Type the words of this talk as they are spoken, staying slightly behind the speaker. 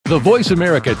The Voice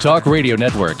America Talk Radio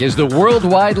Network is the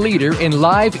worldwide leader in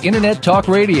live Internet talk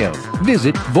radio.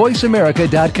 Visit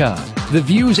voiceamerica.com. The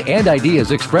views and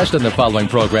ideas expressed on the following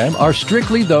program are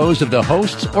strictly those of the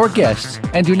hosts or guests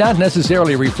and do not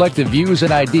necessarily reflect the views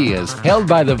and ideas held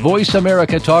by the Voice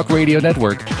America Talk Radio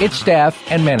Network, its staff,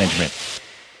 and management.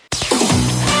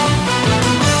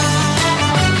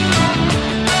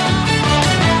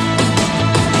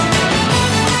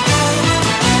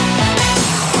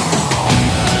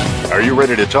 Are you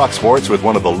ready to talk sports with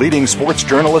one of the leading sports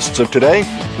journalists of today?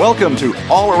 Welcome to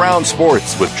All Around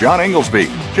Sports with John Ingoldsby.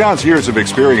 John's years of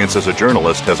experience as a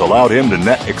journalist has allowed him to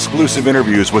net exclusive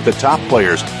interviews with the top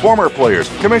players, former players,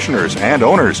 commissioners, and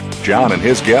owners. John and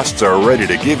his guests are ready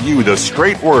to give you the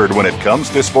straight word when it comes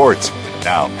to sports.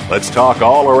 Now, let's talk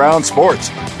all around sports.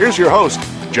 Here's your host,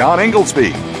 John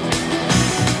Ingoldsby.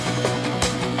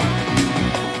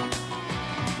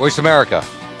 Voice America.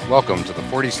 Welcome to the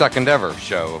 42nd ever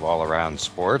show of All Around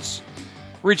Sports.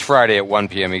 Each Friday at 1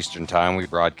 p.m. Eastern Time, we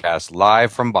broadcast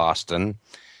live from Boston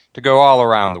to go all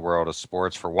around the world of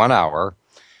sports for 1 hour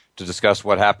to discuss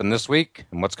what happened this week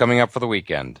and what's coming up for the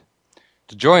weekend.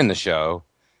 To join the show,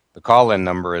 the call-in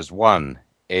number is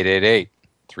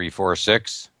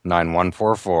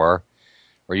 1-888-346-9144, or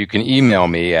you can email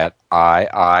me at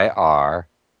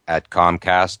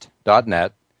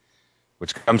iir@comcast.net,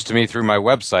 which comes to me through my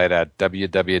website at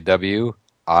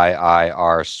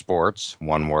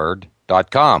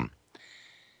www.iirsports.com.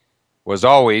 As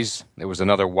always, it was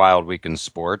another wild week in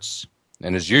sports,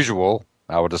 and as usual,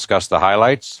 I will discuss the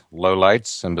highlights,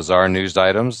 lowlights, and bizarre news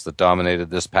items that dominated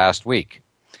this past week.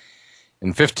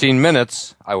 In 15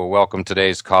 minutes, I will welcome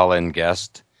today's call-in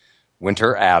guest,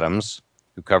 Winter Adams,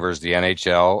 who covers the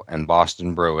NHL and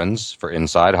Boston Bruins for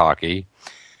Inside Hockey.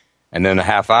 And in a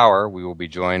half hour, we will be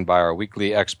joined by our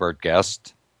weekly expert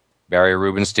guest, Barry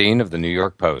Rubenstein of the New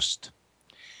York Post.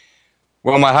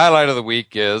 Well, my highlight of the week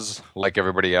is, like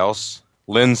everybody else,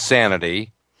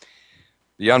 Linsanity,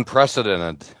 the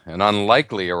unprecedented and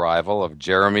unlikely arrival of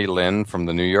Jeremy Lin from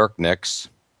the New York Knicks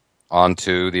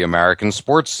onto the American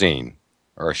sports scene,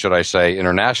 or should I say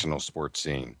international sports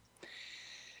scene.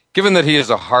 Given that he is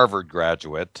a Harvard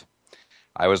graduate,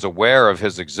 I was aware of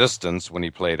his existence when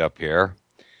he played up here,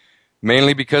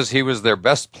 mainly because he was their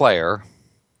best player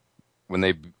when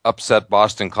they upset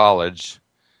Boston College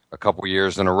a couple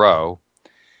years in a row,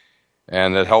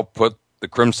 and it helped put the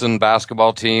Crimson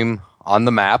basketball team on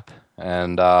the map,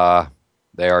 and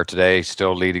they are today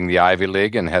still leading the Ivy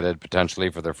League and headed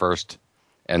potentially for their first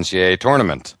NCAA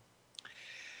tournament.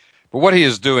 But what he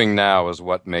is doing now is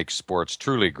what makes sports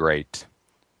truly great,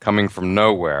 coming from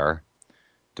nowhere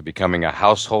to becoming a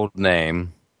household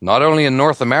name, not only in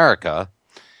North America,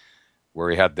 where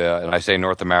he had and I say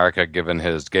North America given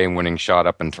his game-winning shot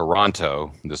up in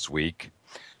Toronto this week,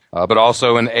 but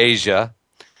also in Asia.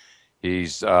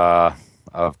 He's of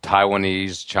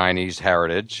Taiwanese, Chinese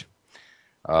heritage,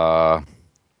 but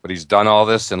he's done all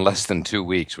this in less than 2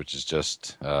 weeks, which is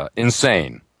just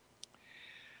insane.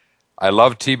 I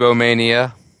love Tebow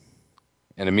Mania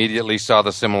and immediately saw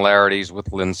the similarities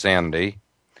with Linsanity,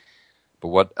 but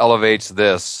what elevates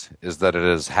this is that it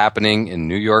is happening in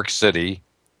New York City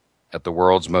at the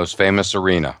world's most famous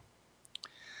arena.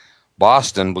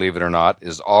 Boston, believe it or not,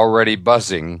 is already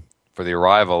buzzing for the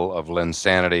arrival of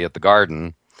Linsanity at the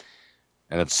Garden,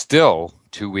 and it's still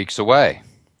 2 weeks away.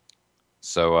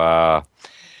 So I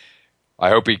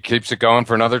hope he keeps it going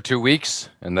for another 2 weeks,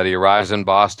 and that he arrives in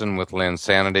Boston with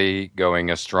Linsanity going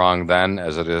as strong then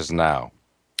as it is now.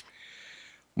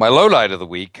 My lowlight of the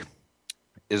week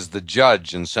is the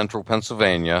judge in central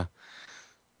Pennsylvania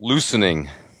loosening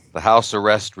the house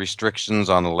arrest restrictions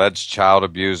on alleged child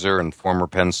abuser and former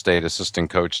Penn State assistant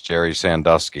coach Jerry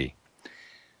Sandusky.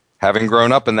 Having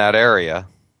grown up in that area,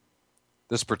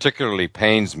 this particularly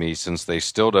pains me since they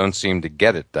still don't seem to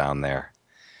get it down there,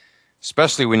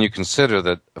 especially when you consider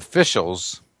that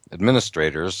officials,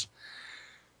 administrators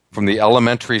from the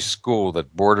elementary school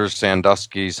that borders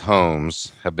Sandusky's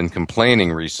homes have been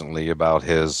complaining recently about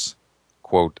his,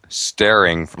 quote,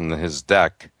 staring from his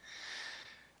deck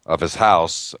of his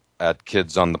house at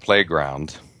kids on the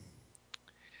playground,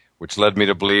 which led me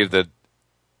to believe that,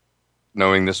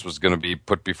 knowing this was going to be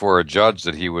put before a judge,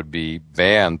 that he would be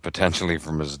banned potentially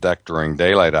from his deck during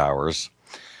daylight hours.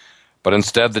 But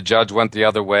instead, the judge went the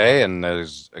other way and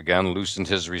has, again, loosened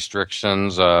his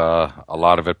restrictions, a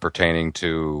lot of it pertaining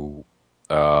to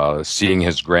seeing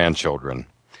his grandchildren.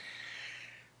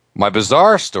 My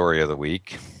bizarre story of the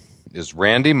week is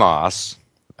Randy Moss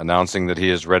announcing that he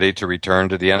is ready to return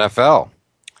to the NFL.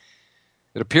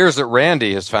 It appears that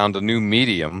Randy has found a new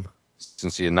medium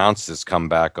since he announced his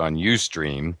comeback on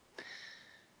Ustream,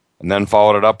 and then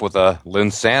followed it up with a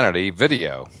Linsanity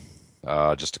video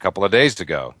just a couple of days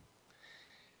ago.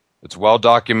 It's well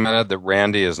documented that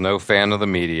Randy is no fan of the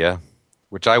media,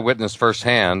 which I witnessed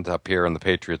firsthand up here in the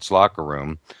Patriots locker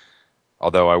room.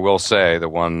 Although I will say the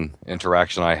one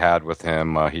interaction I had with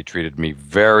him, he treated me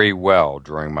very well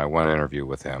during my one interview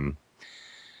with him.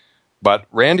 But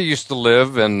Randy used to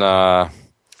live in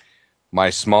my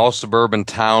small suburban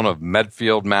town of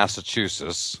Medfield,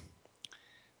 Massachusetts,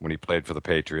 when he played for the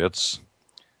Patriots.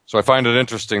 So I find it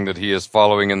interesting that he is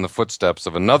following in the footsteps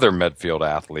of another Medfield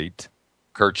athlete,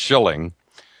 Kurt Schilling,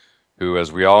 who,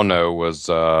 as we all know, was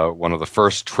one of the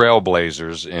first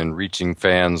trailblazers in reaching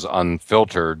fans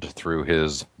unfiltered through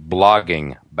his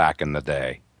blogging back in the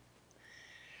day.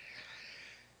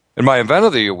 In my event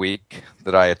of the week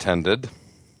that I attended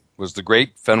was the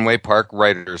Great Fenway Park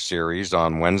Writers Series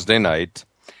on Wednesday night.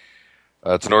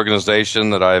 It's an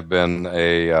organization that I've been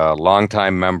a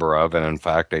longtime member of, and in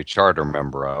fact a charter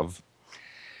member of.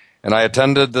 And I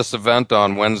attended this event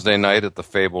on Wednesday night at the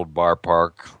fabled Bar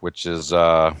Park, which was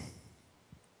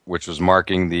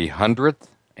marking the 100th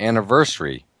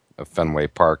anniversary of Fenway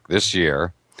Park this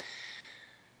year.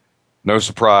 No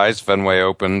surprise, Fenway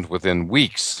opened within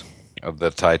weeks of the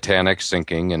Titanic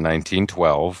sinking in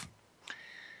 1912.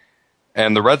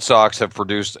 And the Red Sox have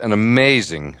produced an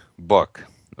amazing book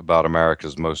about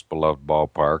America's most beloved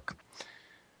ballpark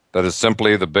that is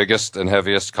simply the biggest and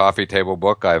heaviest coffee table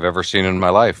book I've ever seen in my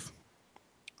life.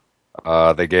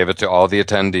 They gave it to all the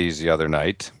attendees the other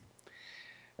night.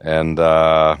 And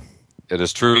it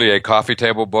is truly a coffee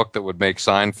table book that would make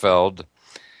Seinfeld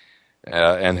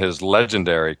and his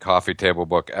legendary coffee table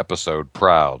book episode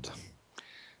proud.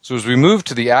 So as we move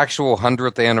to the actual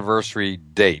 100th anniversary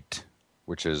date,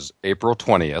 which is April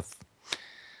 20th,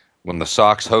 when the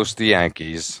Sox host the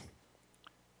Yankees,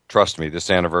 trust me, this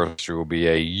anniversary will be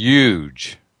a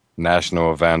huge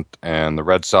national event, and the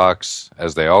Red Sox,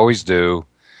 as they always do,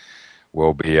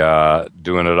 will be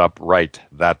doing it up right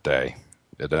that day.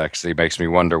 It actually makes me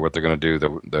wonder what they're going to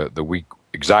do the week,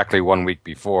 exactly 1 week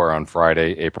before, on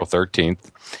Friday, April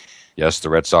 13th. Yes, the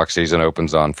Red Sox season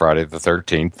opens on Friday the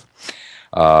 13th.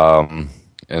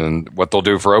 And what they'll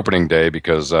do for opening day,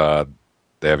 because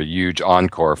they have a huge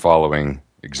encore following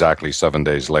exactly 7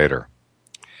 days later.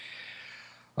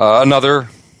 Another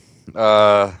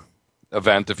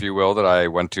event, if you will, that I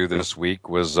went to this week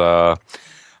was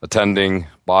attending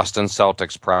Boston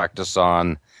Celtics practice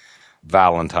on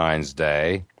Valentine's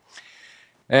Day.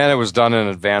 And it was done in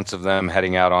advance of them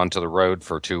heading out onto the road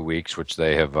for 2 weeks, which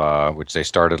they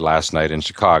started last night in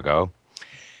Chicago.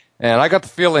 And I got the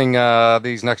feeling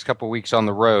these next couple of weeks on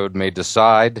the road may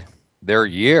decide their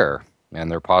year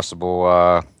and their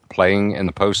possible playing in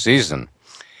the postseason.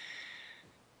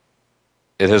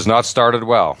 It has not started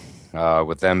well,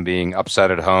 with them being upset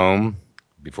at home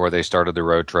before they started the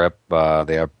road trip.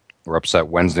 They were upset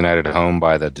Wednesday night at home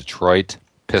by the Detroit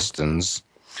Pistons.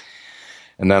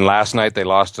 And then last night they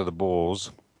lost to the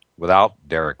Bulls without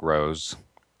Derrick Rose.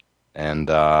 And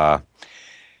so,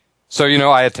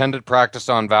 I attended practice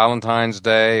on Valentine's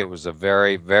Day. It was a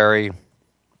very, very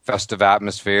festive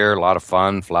atmosphere, a lot of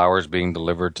fun, flowers being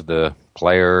delivered to the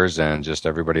players, and just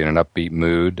everybody in an upbeat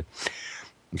mood,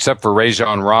 except for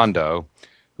Rajon Rondo,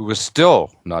 who was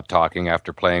still not talking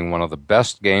after playing one of the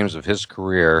best games of his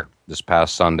career this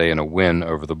past Sunday in a win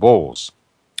over the Bulls.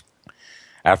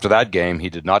 After that game, he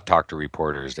did not talk to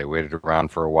reporters. They waited around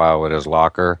for a while at his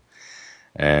locker,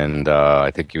 and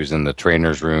I think he was in the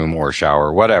trainer's room or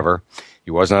shower, whatever. He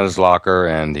wasn't at his locker,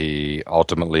 and he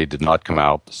ultimately did not come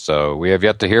out. So we have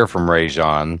yet to hear from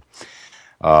Rajon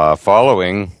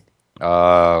following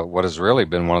what has really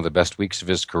been one of the best weeks of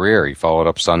his career. He followed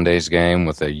up Sunday's game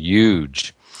with a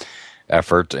huge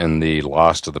effort in the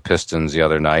loss to the Pistons the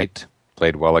other night.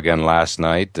 Played well again last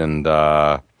night, and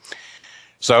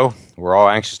so we're all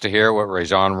anxious to hear what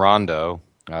Rajon Rondo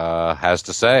has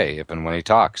to say if and when he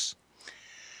talks.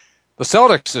 The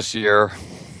Celtics this year,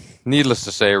 needless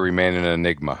to say, remain an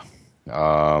enigma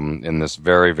in this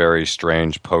very, very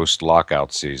strange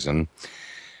post-lockout season.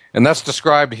 And that's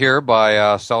described here by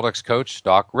Celtics coach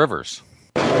Doc Rivers.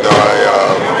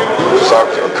 I was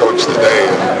talking to a coach today,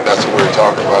 and that's what we were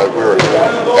talking about. We were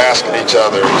asking each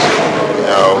other,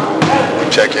 we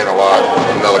check in a lot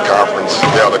from the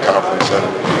other conference,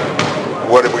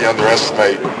 and what did we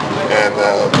underestimate? And,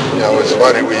 it's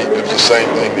funny, it was the same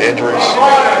thing, the injuries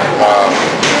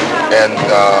and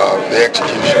the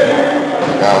execution.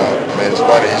 It's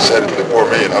funny, he said it before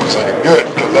me, and I'm saying good,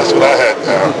 because that's what I had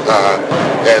now.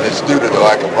 And it's due to the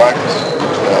lack of practice.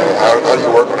 How do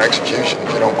you work on execution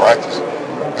if you don't practice?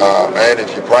 And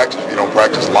if you practice, you don't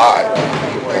practice live.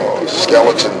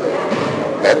 Skeleton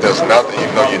that does nothing.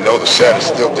 Even though you know the set is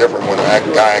still different when a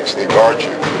guy actually guards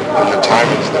you, and your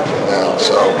timing is different now.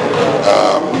 So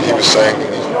he was saying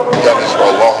he's done this for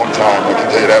a long time, I can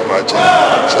tell you that much.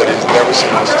 And said he's never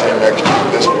seen this team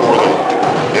execute this poorly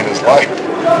in his life.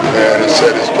 And he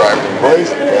said it's driving him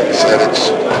crazy. And he said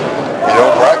you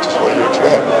don't practice what you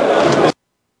expect.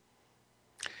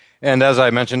 And as I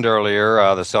mentioned earlier,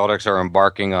 the Celtics are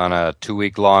embarking on a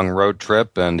 2-week-long road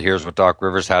trip, and here's what Doc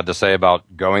Rivers had to say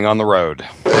about going on the road. I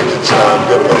think it's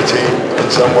good for the team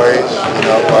in some ways.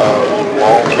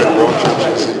 Long, good road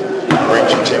trips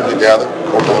brings your team together.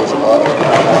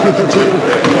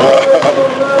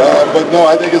 But no,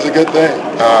 I think it's a good thing.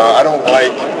 I don't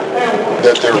like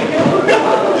that they're,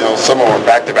 some of them are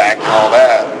back-to-back and all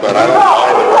that, but I don't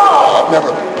mind the road.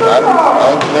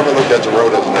 I've never looked at the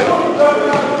road as a negative.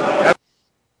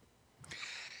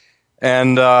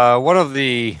 And one of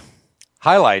the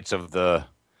highlights of the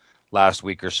last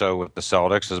week or so with the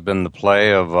Celtics has been the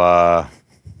play of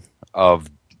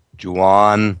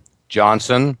Juwan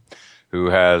Johnson, who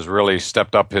has really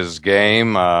stepped up his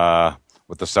game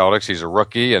with the Celtics. He's a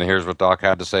rookie, and here's what Doc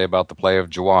had to say about the play of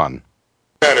Juwan.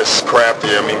 And it's crafty.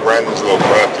 I mean, Brandon's a little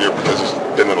craftier because he's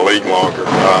been in the league longer.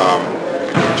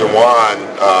 Juwan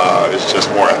is just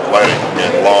more athletic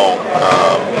and long.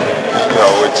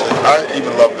 I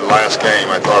even loved the last game.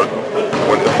 I thought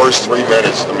when the first 3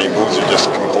 minutes, Boozer just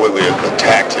completely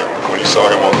attacked him when he saw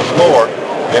him on the floor.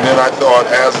 And then I thought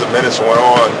as the minutes went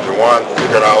on, Juwan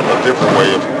figured out a different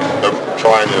way of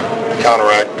trying to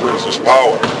counteract Boozer's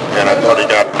power. And I thought he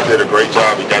did a great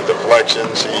job. He got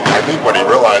deflections. I think what he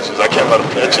realized is I can't let him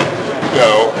pitch it.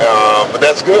 But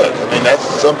that's good. That's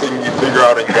something you figure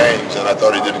out in games, and I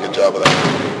thought he did a good job of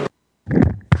that.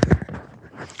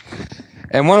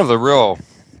 And one of the real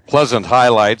pleasant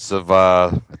highlights of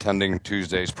attending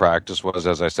Tuesday's practice was,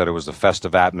 as I said, it was a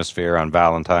festive atmosphere on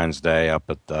Valentine's Day up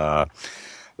at the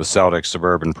Celtics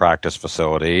suburban practice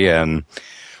facility. And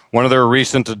one of their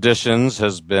recent additions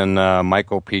has been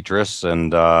Michael Petrus,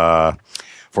 and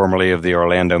formerly of the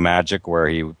Orlando Magic, where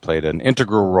he played an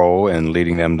integral role in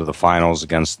leading them to the finals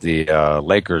against the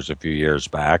Lakers a few years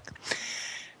back.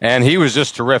 And he was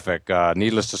just terrific.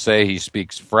 Needless to say, he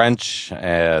speaks French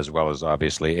as well as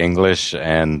obviously English.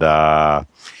 And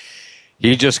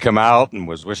he just come out and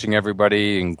was wishing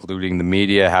everybody, including the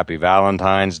media, happy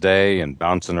Valentine's Day and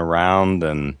bouncing around.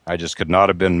 And I just could not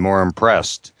have been more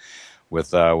impressed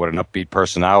with what an upbeat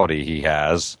personality he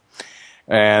has.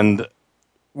 And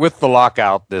with the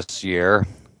lockout this year,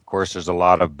 of course, there's a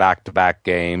lot of back-to-back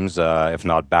games, if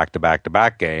not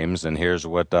back-to-back-to-back games. And here's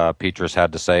what Petrus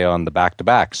had to say on the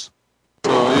back-to-backs.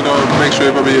 So, make sure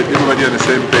everybody on the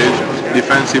same page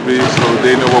defensively, so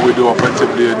they know what we do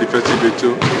offensively and defensively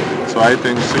too. So I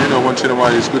think, once in a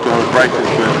while it's good to have a practice,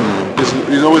 but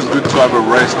it's always good to have a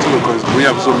rest too, because we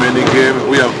have so many games.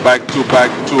 We have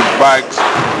back-to-back, two backs,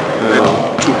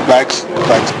 and two backs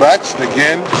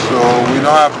again. So we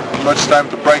don't have much time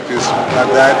to practice.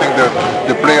 And I think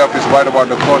the playoff is right about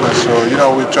the corner. So,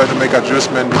 we try to make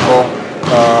adjustment before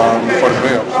the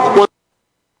playoffs.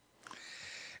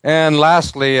 And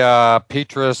lastly,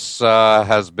 Petrus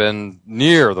has been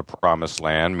near the promised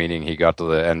land, meaning he got to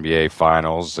the NBA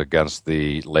Finals against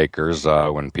the Lakers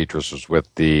when Petrus was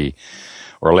with the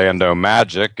Orlando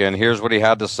Magic. And here's what he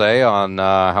had to say on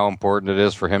how important it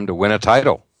is for him to win a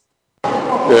title.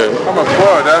 Yeah, I'm a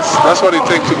pro. That's what it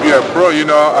takes to be a pro,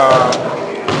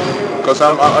 because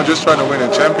I'm just trying to win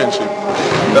a championship.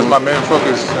 That's my main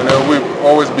focus, and it will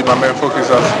always be my main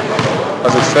focus as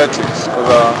a Celtics, because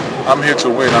I'm here to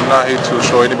win. I'm not here to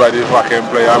show anybody if I can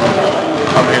play. I'm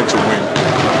here to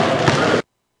win.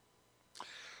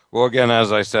 Well, again,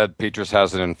 as I said, Petrus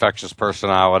has an infectious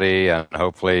personality, and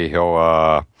hopefully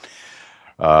he'll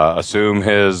assume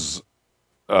his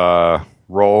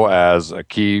role as a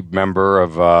key member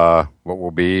of what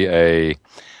will be a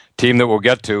team that will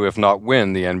get to, if not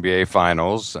win, the NBA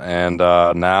Finals. And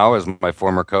now, as my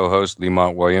former co-host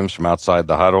Lemont Williams from Outside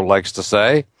the Huddle likes to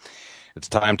say, it's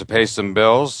time to pay some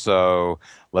bills, so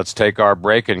let's take our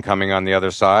break, and coming on the other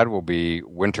side will be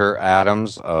Winter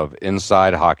Adams of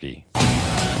Inside Hockey.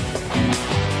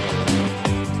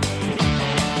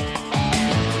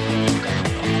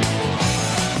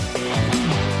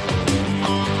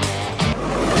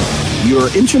 Your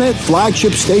internet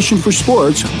flagship station for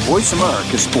sports, Voice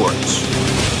America Sports.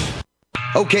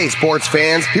 Okay, sports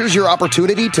fans, here's your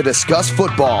opportunity to discuss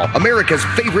football, America's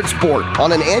favorite sport.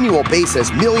 On an annual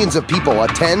basis, millions of people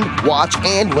attend, watch,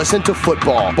 and listen to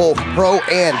football, both pro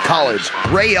and college.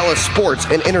 Ray Ellis Sports,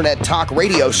 an internet talk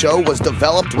radio show, was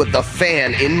developed with the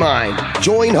fan in mind.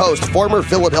 Join host, former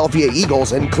Philadelphia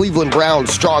Eagles and Cleveland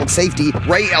Browns strong safety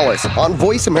Ray Ellis on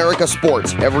Voice America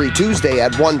Sports every Tuesday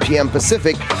at 1 p.m.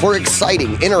 Pacific for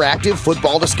exciting, interactive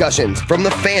football discussions from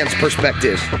the fans'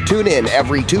 perspective. Tune in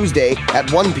every Tuesday at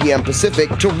 1 p.m. Pacific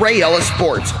to Ray Ellis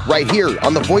Sports right here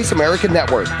on the Voice America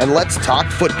Network, and let's talk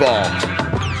football.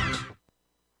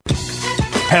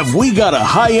 Have we got a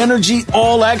high-energy,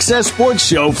 all-access sports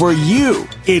show for you?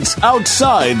 It's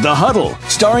Outside the Huddle,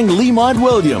 starring Lemont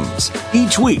Williams.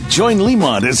 Each week, join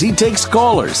Lemont as he takes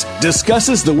callers,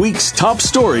 discusses the week's top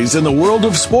stories in the world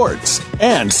of sports,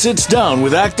 and sits down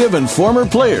with active and former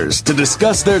players to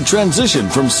discuss their transition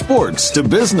from sports to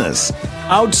business.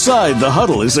 Outside the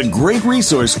Huddle is a great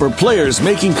resource for players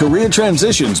making career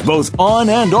transitions both on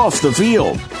and off the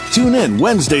field. Tune in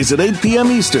Wednesdays at 8 p.m.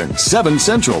 Eastern, 7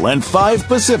 Central, and 5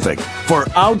 Pacific for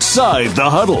Outside the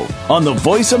Huddle on the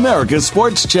Voice America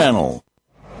Sports Channel.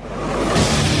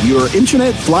 Your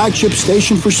internet flagship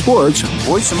station for sports,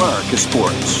 Voice America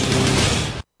Sports.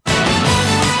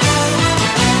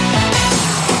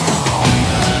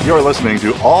 You're listening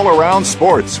to All Around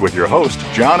Sports with your host,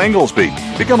 John Ingoldsby.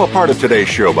 Become a part of today's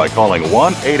show by calling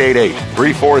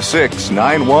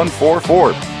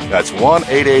 1-888-346-9144. That's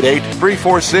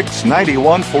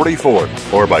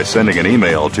 1-888-346-9144. Or by sending an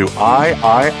email to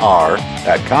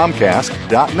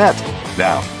iir@comcast.net.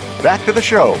 Now, back to the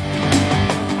show.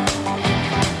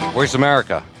 Voice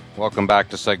America, welcome back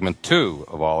to segment 2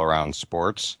 of All Around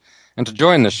Sports. And to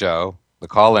join the show, the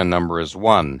call-in number is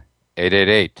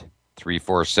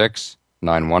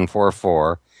 1-888-346-9144.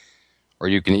 Or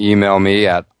you can email me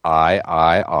at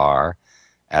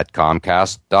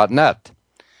iir@comcast.net.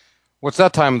 Well, it's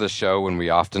that time of the show when we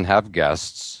often have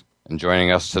guests, and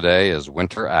joining us today is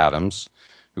Winter Adams,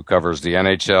 who covers the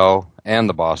NHL and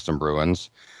the Boston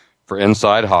Bruins for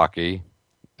Inside Hockey,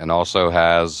 and also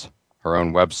has her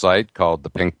own website called The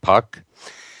Pink Puck.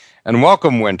 And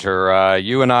welcome, Winter.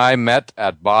 You and I met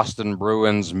at Boston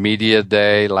Bruins Media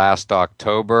Day last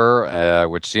October,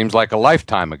 which seems like a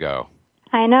lifetime ago.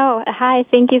 I know. Hi,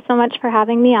 thank you so much for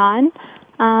having me on.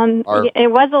 It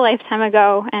was a lifetime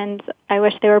ago, and I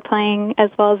wish they were playing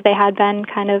as well as they had been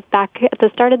kind of back at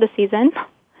the start of the season.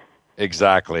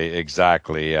 Exactly.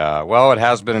 Well, it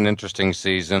has been an interesting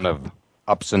season of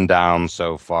ups and downs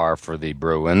so far for the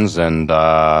Bruins, and,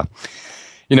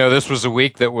 this was a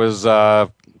week that was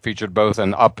featured both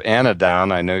an up and a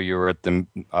down. I know you were at the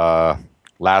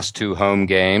last 2 home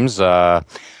games. Why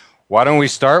don't we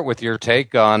start with your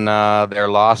take on their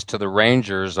loss to the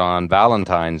Rangers on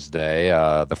Valentine's Day,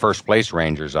 the first-place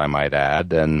Rangers, I might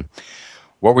add, and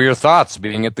what were your thoughts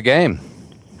being at the game?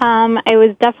 It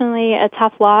was definitely a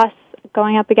tough loss.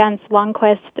 Going up against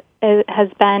Lundqvist has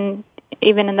been,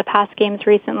 even in the past games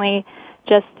recently,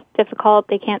 just difficult.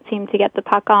 They can't seem to get the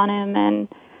puck on him, and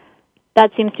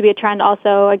that seems to be a trend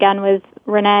also, again, with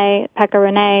Pekka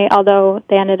Rinne, although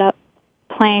they ended up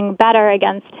playing better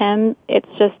against him. It's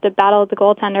just a battle of the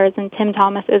goaltenders, and Tim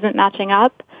Thomas isn't matching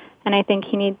up, and I think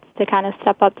he needs to kind of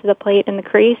step up to the plate in the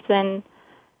crease and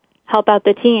help out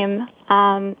the team.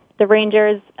 The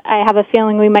Rangers, I have a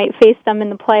feeling we might face them in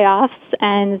the playoffs,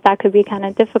 and that could be kind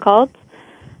of difficult.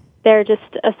 They're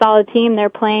just a solid team. They're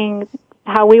playing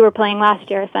how we were playing last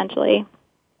year, essentially.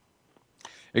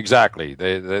 Exactly.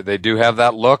 They do have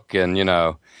that look, and,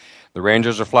 the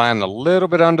Rangers are flying a little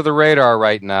bit under the radar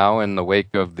right now in the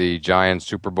wake of the Giants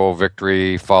Super Bowl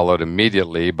victory, followed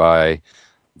immediately by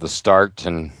the start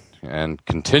and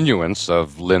continuance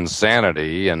of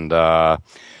Linsanity. And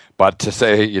but to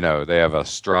say, they have a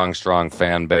strong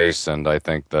fan base, and I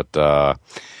think that the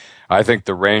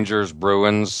Rangers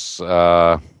Bruins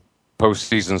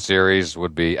postseason series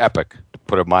would be epic, to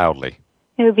put it mildly.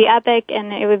 It would be epic,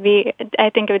 and I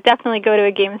think it would definitely go to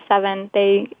a Game 7.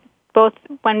 Both,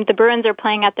 when the Bruins are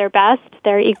playing at their best,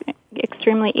 they're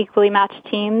extremely equally matched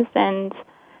teams, and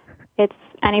it's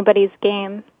anybody's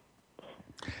game.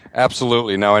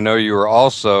 Absolutely. Now, I know you were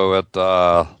also at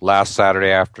last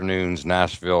Saturday afternoon's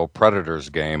Nashville Predators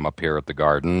game up here at the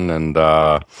Garden, and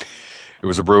it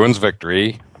was a Bruins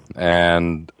victory,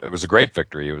 and it was a great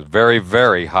victory. It was a very,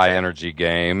 very high-energy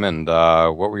game, and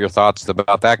what were your thoughts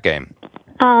about that game?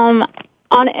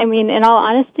 In all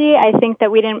honesty, I think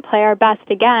that we didn't play our best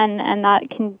again, and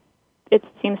it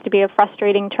seems to be a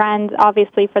frustrating trend,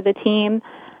 obviously, for the team.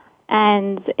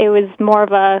 And it was more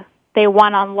of they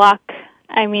won on luck.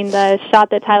 The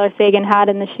shot that Tyler Seguin had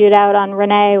in the shootout on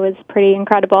Rinne was pretty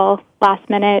incredible. Last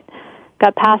minute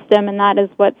got past him, and that is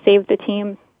what saved the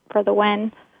team for the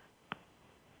win.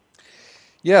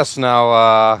 Yes.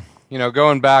 Now,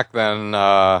 going back then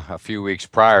a few weeks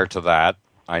prior to that,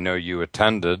 I know you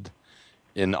attended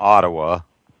in Ottawa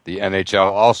the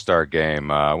NHL All-Star Game.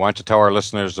 Why don't you tell our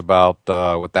listeners about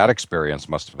what that experience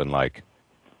must have been like?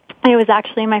 It was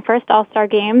actually my first All-Star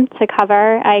Game to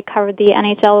cover. I covered the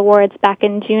NHL awards back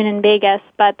in June in Vegas,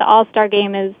 but the All-Star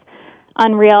Game is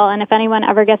unreal, and if anyone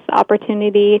ever gets the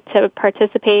opportunity to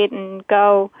participate and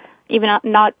go, even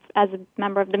not as a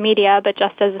member of the media, but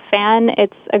just as a fan,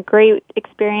 it's a great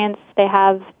experience. They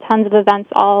have tons of events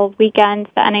all weekend.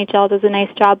 The NHL does a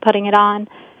nice job putting it on.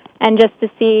 And just to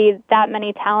see that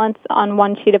many talents on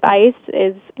one sheet of ice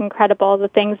is incredible, the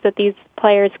things that these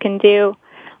players can do.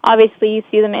 Obviously, you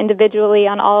see them individually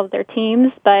on all of their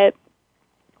teams, but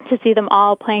to see them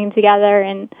all playing together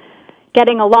and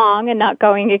getting along and not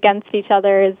going against each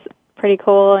other is pretty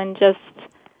cool. And just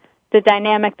the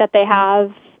dynamic that they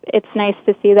have, it's nice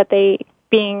to see that they,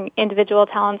 being individual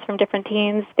talents from different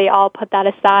teams, they all put that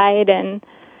aside. And,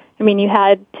 I mean, you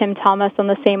had Tim Thomas on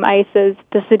the same ice as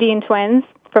the Sedin twins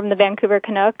from the Vancouver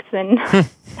Canucks, and That's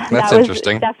that was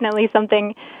interesting. Definitely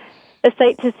something, a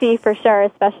sight to see for sure,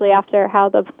 especially after how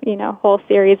the whole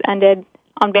series ended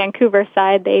on Vancouver's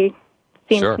side. They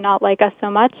seemed to not like us so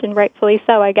much, and rightfully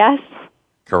so, I guess.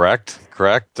 Correct.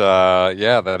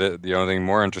 The only thing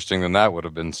more interesting than that would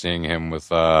have been seeing him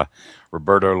with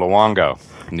Roberto Luongo,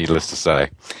 needless to say.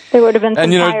 There would have been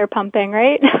some tire pumping,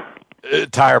 right?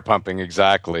 Tire pumping,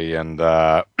 exactly. And,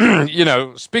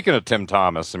 speaking of Tim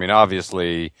Thomas, I mean,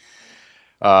 obviously,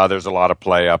 there's a lot of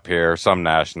play up here, some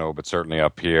national, but certainly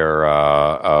up here,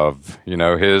 of,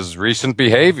 his recent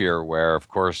behavior where, of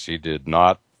course, he did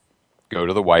not go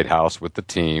to the White House with the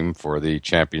team for the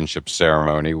championship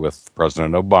ceremony with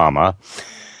President Obama.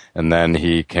 And then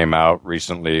he came out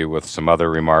recently with some other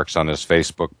remarks on his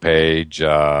Facebook page,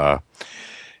 where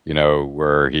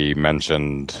he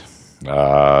mentioned,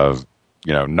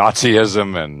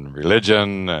 Nazism and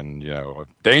religion and, a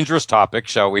dangerous topic,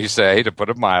 shall we say, to put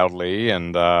it mildly,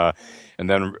 and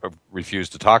then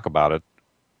refused to talk about it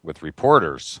with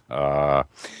reporters.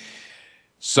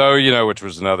 Which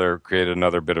was created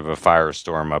another bit of a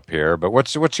firestorm up here. But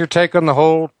what's your take on the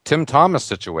whole Tim Thomas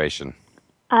situation?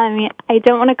 I mean, I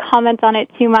don't want to comment on it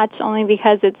too much, only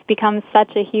because it's become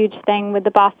such a huge thing with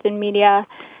the Boston media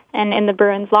and in the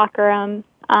Bruins locker room.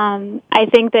 I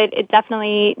think that it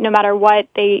definitely, no matter what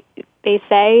they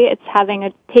say, it's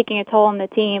taking a toll on the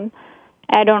team.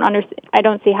 I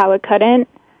don't see how it couldn't.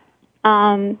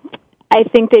 I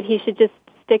think that he should just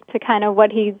stick to kind of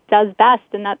what he does best,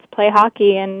 and that's play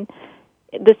hockey. And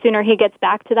the sooner he gets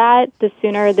back to that, the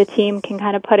sooner the team can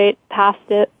kind of put it past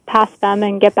them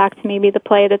and get back to maybe the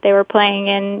play that they were playing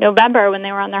in November when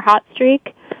they were on their hot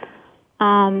streak.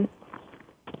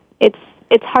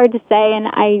 It's hard to say, and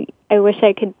I wish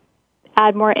I could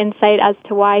add more insight as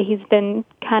to why he's been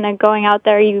kind of going out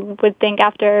there. You would think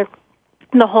after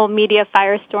the whole media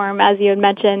firestorm, as you had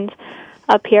mentioned,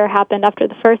 up here happened after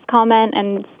the first comment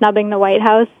and snubbing the White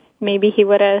House, maybe he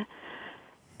would have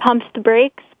pumped the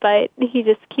brakes, but he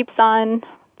just keeps on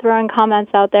throwing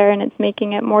comments out there, and it's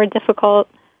making it more difficult,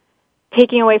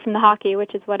 taking away from the hockey,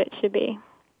 which is what it should be.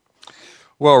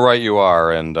 Well, right you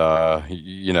are, and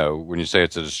when you say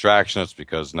it's a distraction, it's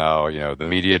because now the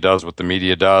media does what the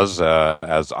media does,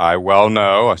 as I well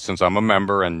know, since I'm a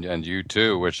member, and you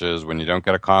too, which is when you don't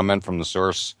get a comment from the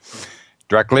source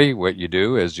directly, what you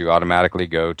do is you automatically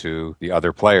go to the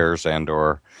other players and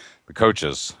or the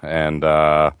coaches, and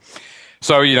there's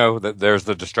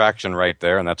the distraction right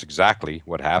there, and that's exactly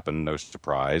what happened. No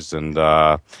surprise, and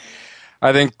I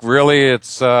think really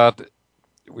it's.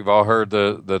 We've all heard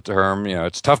the term,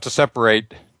 it's tough to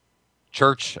separate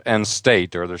church and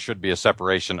state, or there should be a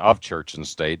separation of church and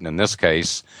state. And in this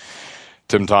case,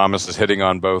 Tim Thomas is hitting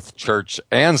on both church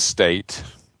and state.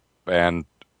 And,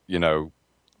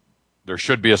 there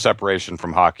should be a separation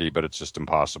from hockey, but it's just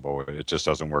impossible. It just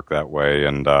doesn't work that way.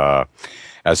 And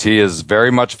as he is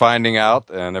very much finding out,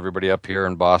 and everybody up here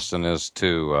in Boston is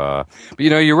too. But,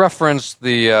 you referenced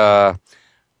the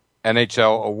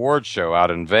NHL award show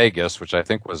out in Vegas, which I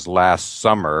think was last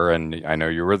summer, and I know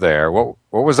you were there. What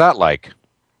was that like?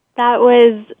 That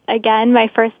was, again, my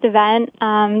first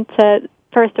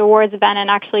first awards event,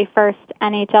 and actually first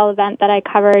NHL event that I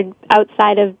covered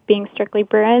outside of being strictly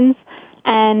Bruins.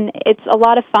 And it's a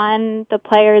lot of fun. The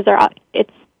players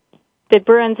the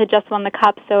Bruins had just won the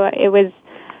cup, so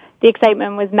the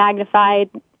excitement was magnified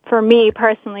for me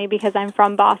personally because I'm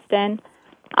from Boston.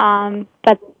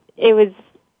 But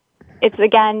it's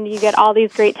again, you get all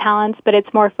these great talents, but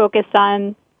it's more focused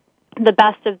on the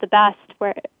best of the best,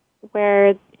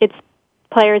 where it's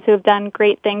players who have done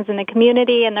great things in the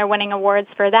community, and they're winning awards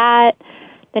for that.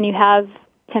 Then you have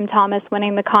Tim Thomas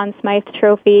winning the Conn Smythe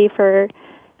Trophy for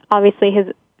obviously his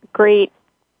great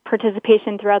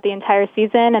participation throughout the entire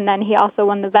season, and then he also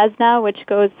won the Vezina, which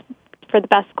goes for the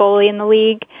best goalie in the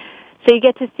league. So you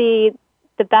get to see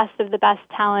the best of the best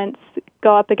talents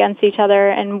go up against each other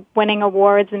and winning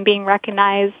awards and being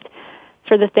recognized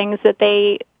for the things that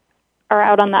they are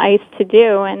out on the ice to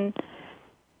do. And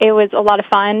it was a lot of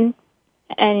fun,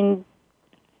 and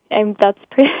that's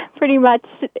pretty much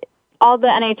all the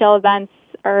NHL events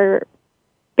are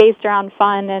based around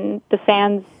fun, and the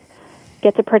fans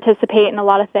get to participate in a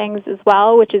lot of things as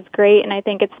well, which is great. And I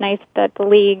think it's nice that the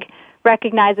league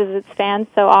recognizes its fans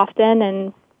so often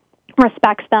and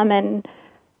respects them and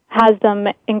has them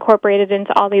incorporated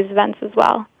into all these events as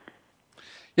well.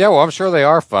 Yeah, well, I'm sure they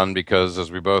are fun because,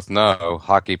 as we both know,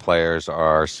 hockey players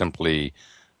are simply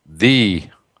the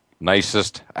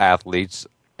nicest athletes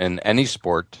in any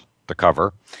sport to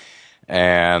cover.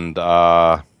 And,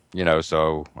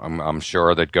 so I'm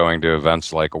sure that going to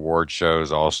events like award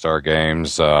shows, all-star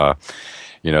games,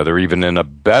 they're even in a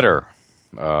better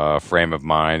frame of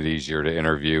mind, easier to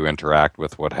interview, interact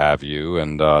with, what have you,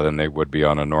 and than they would be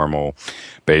on a normal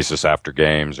basis after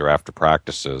games or after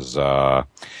practices.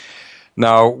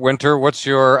 Now, Winter, what's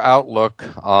your outlook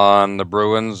on the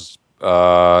Bruins,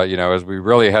 as we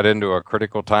really head into a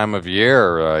critical time of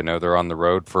year? I know they're on the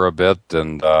road for a bit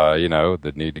and,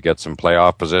 they need to get some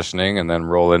playoff positioning and then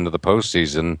roll into the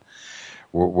postseason.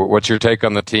 What's your take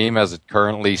on the team as it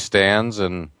currently stands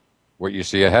and what you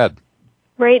see ahead?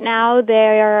 Right now,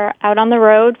 they're out on the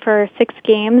road for 6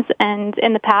 games, and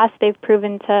in the past, they've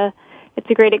proven it's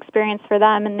a great experience for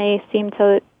them, and they seem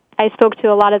to. I spoke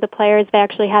to a lot of the players. They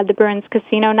actually had the Bruins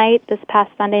Casino Night this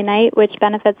past Sunday night, which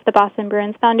benefits the Boston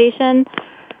Bruins Foundation.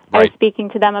 Right. I was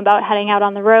speaking to them about heading out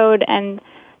on the road, and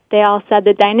they all said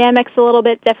the dynamic's a little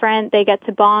bit different. They get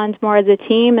to bond more as a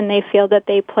team, and they feel that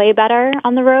they play better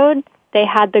on the road. They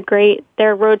had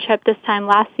their road trip this time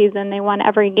last season. They won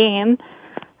every game.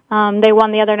 They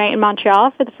won the other night in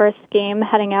Montreal for the first game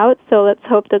heading out, so let's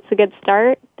hope that's a good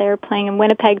start. They're playing in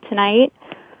Winnipeg tonight,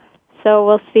 so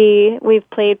we'll see. We've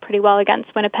played pretty well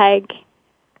against Winnipeg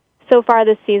so far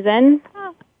this season,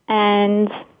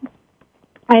 and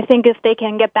I think if they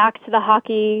can get back to the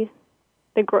hockey,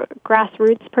 the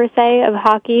grassroots per se of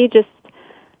hockey, just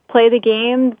play the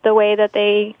game the way that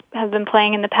they have been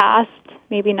playing in the past,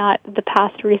 maybe not the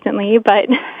past recently, but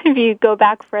if you go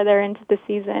back further into the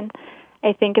season,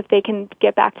 I think if they can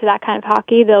get back to that kind of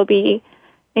hockey, they'll be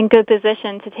in good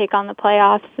position to take on the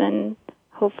playoffs and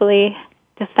hopefully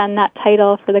defend that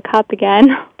title for the Cup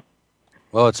again.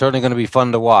 Well, it's certainly going to be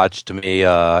fun to watch. To me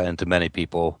and to many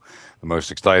people, the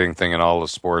most exciting thing in all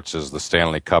of sports is the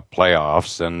Stanley Cup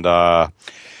playoffs. And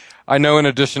I know in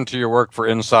addition to your work for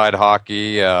Inside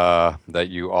Hockey that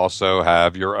you also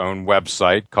have your own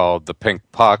website called The Pink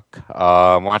Puck.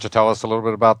 Why don't you tell us a little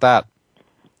bit about that?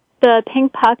 The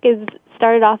Pink Puck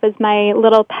started off as my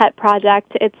little pet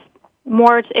project. It's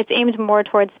aimed more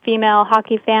towards female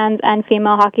hockey fans and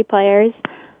female hockey players.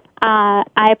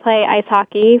 I play ice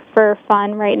hockey for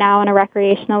fun right now in a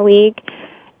recreational league,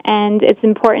 and it's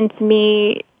important to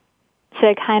me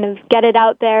to kind of get it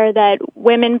out there that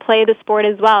women play the sport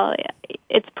as well.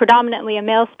 It's predominantly a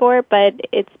male sport, but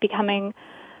it's becoming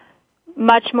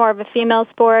much more of a female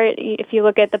sport. If you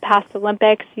look at the past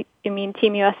Olympics,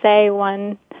 Team USA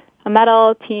won a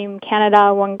medal, Team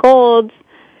Canada won gold.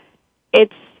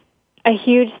 It's a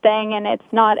huge thing, and it's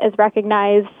not as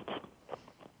recognized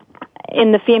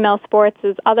in the female sports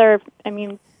as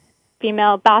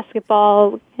female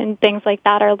basketball and things like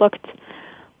that are looked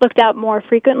at more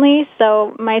frequently.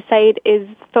 So my site is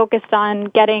focused on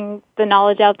getting the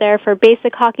knowledge out there for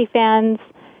basic hockey fans.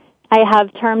 I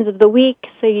have terms of the week,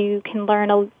 so you can learn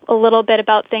a little bit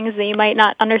about things that you might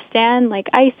not understand, like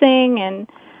icing, and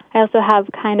I also have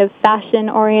kind of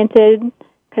fashion-oriented,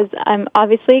 because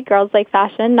obviously girls like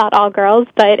fashion, not all girls,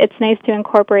 but it's nice to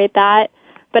incorporate that.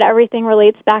 But everything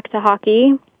relates back to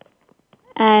hockey,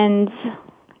 and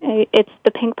it's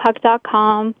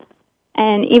thepinkpuck.com.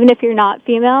 And even if you're not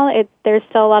female, there's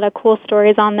still a lot of cool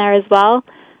stories on there as well.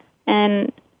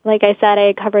 And like I said,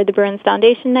 I covered the Bruins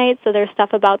Foundation night, so there's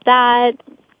stuff about that,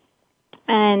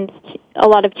 and a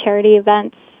lot of charity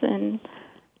events, and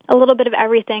a little bit of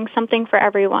everything, something for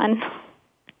everyone.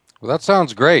 Well, that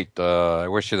sounds great. I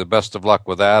wish you the best of luck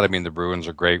with that. The Bruins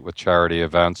are great with charity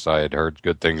events. I had heard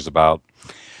good things about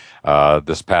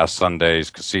this past Sunday's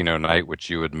Casino Night,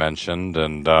 which you had mentioned.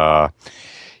 And, I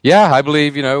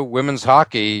believe, women's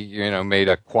hockey, made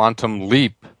a quantum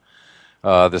leap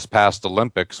this past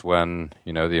Olympics when,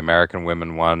 the American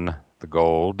women won the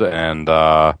gold, and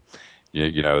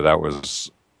you know, that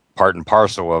was part and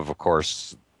parcel of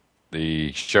course,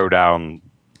 the showdown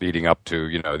leading up to,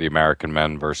 you know, the American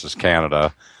men versus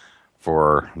Canada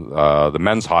for the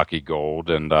men's hockey gold.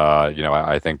 And, you know,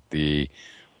 I think the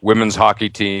women's hockey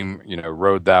team, you know,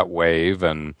 rode that wave.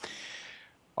 And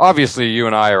obviously you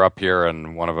and I are up here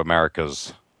in one of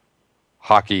America's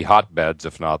hockey hotbeds,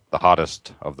 if not the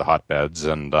hottest of the hotbeds.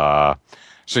 And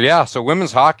so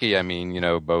women's hockey, I mean, you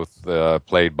know, both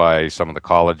played by some of the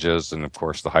colleges and, of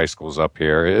course, the high schools up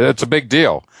here. It's a big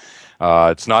deal.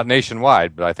 It's not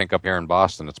nationwide, but I think up here in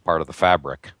Boston, it's part of the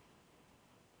fabric.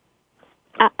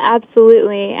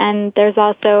 Absolutely. And there's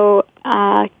also,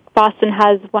 Boston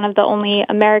has one of the only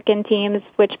American teams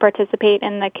which participate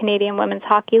in the Canadian Women's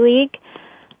Hockey League.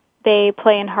 They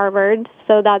play in Harvard.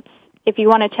 So that's, if you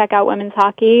want to check out women's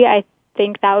hockey, I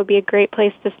think that would be a great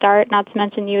place to start. Not to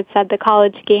mention, you had said the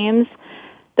college games.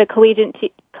 The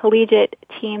collegiate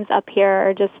teams up here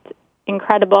are just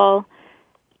incredible.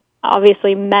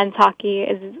 Obviously, men's hockey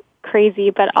is crazy,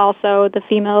 but also the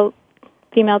female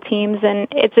teams, and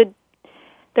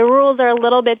the rules are a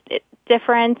little bit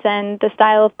different, and the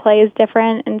style of play is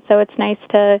different, and so it's nice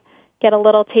to get a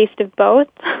little taste of both.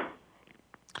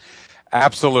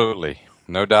 Absolutely.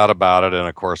 No doubt about it. And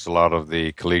of course, a lot of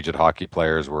the collegiate hockey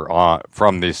players were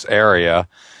from this area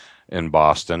in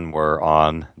Boston were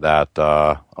on that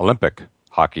Olympic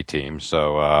hockey team.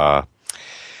 So,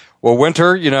 well,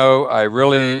 Winter, you know, I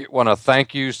really want to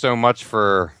thank you so much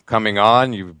for coming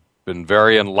on. You've been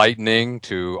very enlightening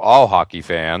to all hockey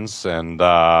fans. And,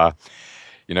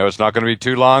 you know, it's not going to be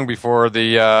too long before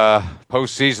the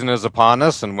postseason is upon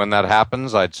us. And when that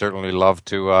happens, I'd certainly love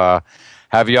to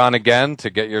have you on again to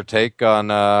get your take on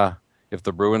if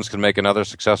the Bruins can make another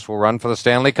successful run for the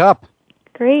Stanley Cup.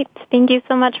 Great. Thank you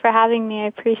so much for having me. I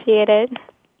appreciate it.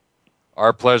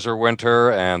 Our pleasure,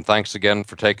 Winter, and thanks again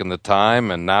for taking the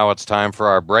time. And now it's time for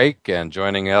our break, and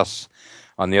joining us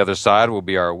on the other side will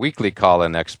be our weekly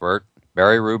call-in expert,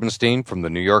 Barry Rubenstein from the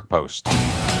New York Post.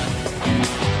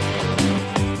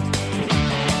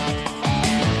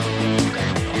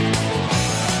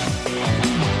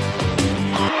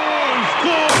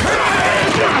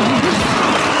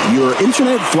 Your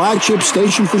internet flagship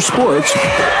station for sports.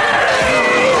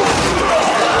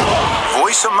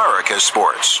 Voice America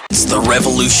Sports. It's The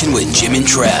Revolution with Jim and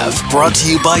Trav. Brought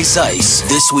to you by Zeiss.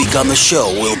 This week on the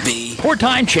show will be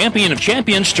four-time champion of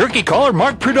champions turkey caller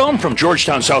Mark Prudhomme from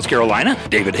Georgetown, South Carolina,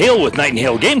 David Hale with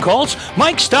Nightingale Game Calls,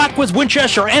 Mike Stock with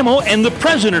Winchester Ammo, and the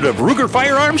president of Ruger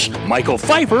Firearms, Michael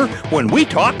Pfeiffer, when we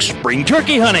talk spring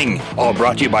turkey hunting. All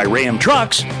brought to you by Ram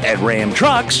Trucks at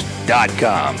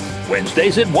ramtrucks.com.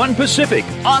 Wednesdays at 1 Pacific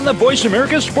on the Voice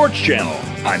America Sports Channel.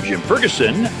 I'm Jim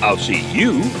Ferguson. I'll see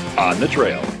you on the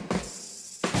trail.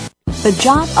 The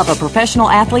job of a professional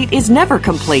athlete is never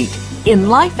complete. In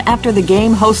Life After the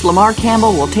Game, host Lamar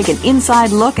Campbell will take an inside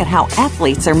look at how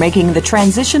athletes are making the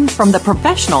transition from the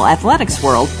professional athletics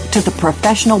world to the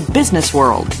professional business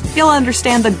world. You'll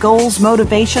understand the goals,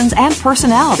 motivations, and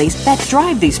personalities that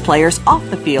drive these players off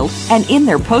the field and in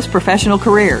their post-professional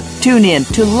career. Tune in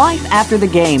to Life After the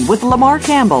Game with Lamar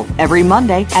Campbell every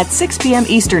Monday at 6 p.m.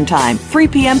 Eastern Time, 3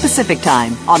 p.m. Pacific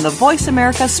Time on the Voice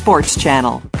America Sports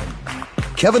Channel.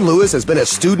 Kevin Lewis has been a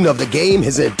student of the game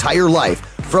his entire life,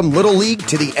 from Little League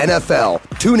to the NFL.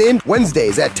 Tune in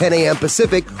Wednesdays at 10 a.m.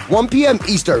 Pacific, 1 p.m.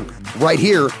 Eastern, right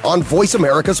here on Voice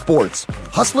America Sports.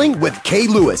 Hustling with K.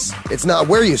 Lewis. It's not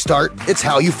where you start, it's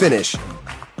how you finish.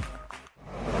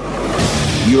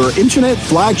 Your internet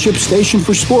flagship station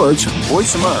for sports,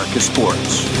 Voice America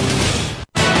Sports.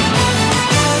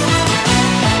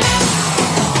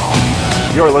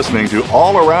 You're listening to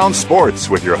All Around Sports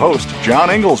with your host, John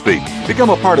Ingoldsby. Become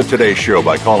a part of today's show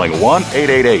by calling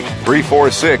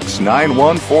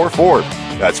 1-888-346-9144.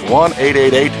 That's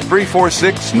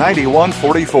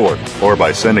 1-888-346-9144. Or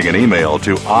by sending an email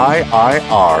to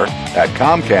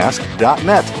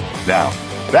iir@comcast.net. Now,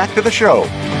 back to the show.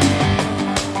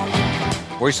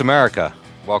 Voice America,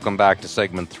 welcome back to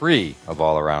segment 3 of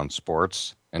All Around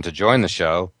Sports. And to join the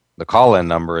show, the call-in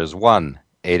number is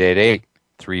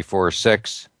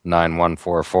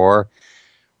 1-888-346-9144,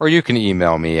 or you can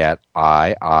email me at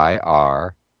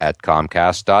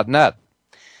iir@comcast.net.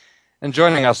 And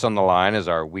joining us on the line is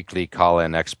our weekly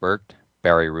call-in expert,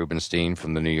 Barry Rubenstein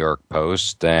from the New York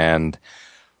Post. And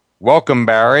welcome,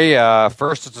 Barry.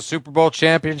 First it's a Super Bowl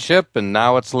championship, and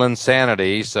now it's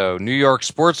Linsanity, so New York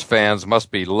sports fans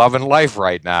must be loving life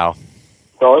right now.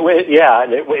 So it went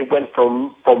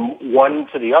from one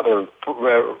to the other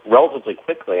relatively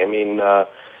quickly. I mean, I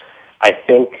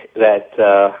think that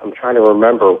I'm trying to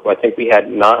remember. I think we had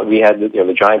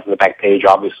the Giants on the back page,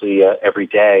 obviously every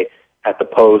day, at the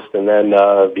Post, and then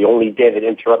the only day that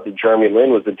interrupted Jeremy Lin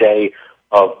was the day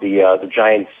of the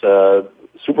Giants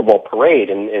Super Bowl parade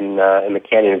in the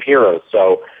Canyon of Heroes.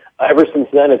 So ever since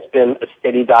then, it's been a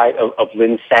steady diet of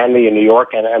Lin sanity in New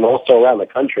York and also around the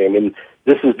country. I mean,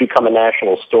 this has become a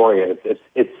national story, and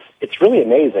it's really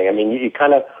amazing. I mean, you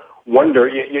kind of wonder,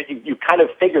 you kind of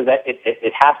figure that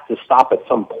it has to stop at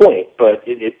some point, but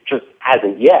it just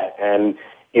hasn't yet. And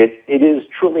it is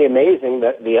truly amazing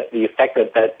that the effect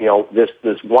that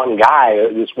this one guy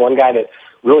that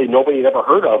really nobody had ever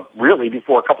heard of really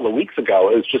before a couple of weeks ago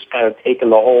has just kind of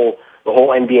taken the whole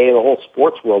NBA, the whole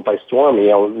sports world by storm.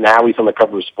 Now he's on the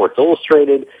cover of Sports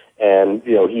Illustrated, and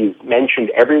he's mentioned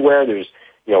everywhere. There's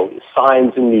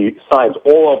signs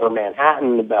all over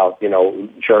Manhattan about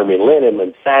Jeremy Lin and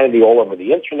insanity all over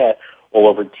the internet, all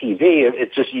over TV.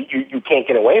 It's just you can't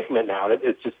get away from it now.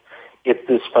 It's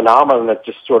this phenomenon that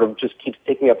just sort of just keeps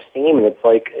picking up steam, and it's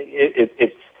like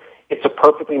it's a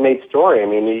perfectly made story. I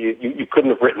mean, you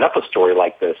couldn't have written up a story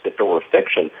like this if it were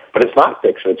fiction, but it's not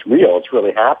fiction. It's real. It's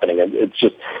really happening, and it's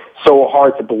just so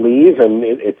hard to believe, and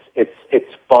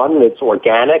it's fun, and it's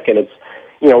organic, and it's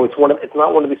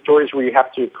not one of these stories where you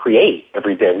have to create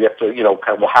every day. You have to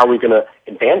how are we going to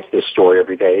advance this story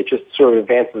every day? It just sort of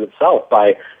advances itself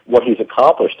by what he's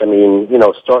accomplished. I mean,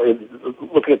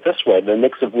 look at it this way: the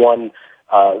Knicks have won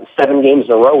 7 games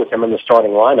in a row with him in the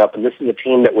starting lineup, and this is a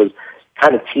team that was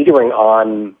kind of teetering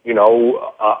on the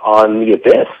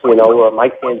abyss.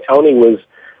 Mike D'Antoni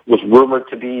was rumored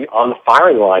to be on the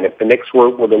firing line. If the Knicks were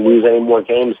to lose any more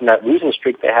games in that losing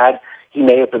streak they had, he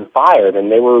may have been fired,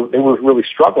 and they were really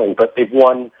struggling. But they've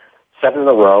won 7 in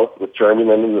a row with Jeremy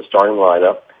Lin in the starting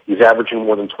lineup. He's averaging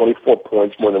more than 24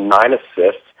 points, more than 9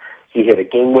 assists. He hit a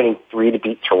game-winning 3 to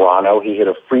beat Toronto. He hit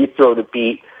a free throw to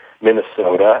beat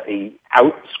Minnesota. He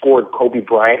outscored Kobe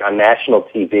Bryant on national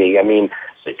TV. I mean,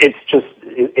 it's just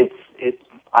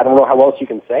I don't know how else you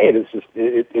can say it. It's just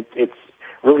it's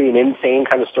really an insane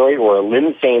kind of story, or a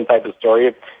Linsane type of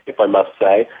story, if I must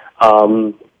say.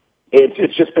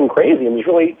 It's just been crazy, and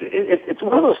it's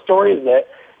one of those stories that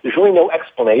there's really no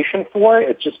explanation for.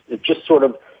 It just sort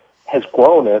of has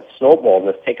grown, and it's snowballed,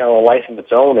 and it's taken on a life of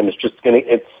its own, and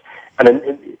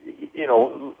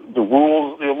the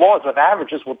laws of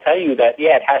averages will tell you that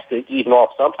it has to even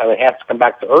off sometime. It has to come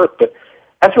back to earth, but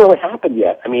hasn't really happened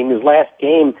yet. I mean, his last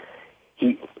game,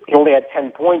 he only had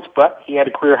 10 points, but he had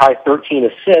a career high 13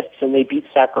 assists, and they beat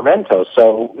Sacramento.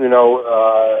 So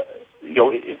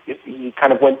he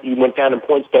kind of went down in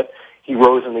points, but he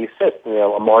rose in the assists.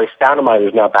 Amari Stoudemire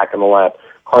is now back in the lab.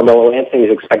 Carmelo Anthony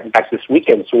is expected back this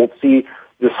weekend, so we'll see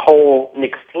this whole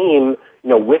Knicks team,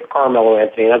 with Carmelo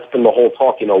Anthony. That's been the whole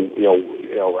talk.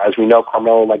 As we know,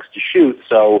 Carmelo likes to shoot.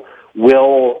 So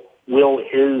will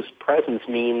his presence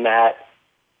mean that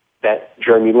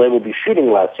Jeremy Lin will be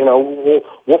shooting less?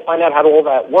 We'll find out how all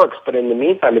that works. But in the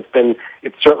meantime, it's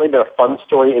certainly been a fun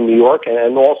story in New York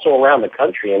and also around the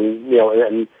country. And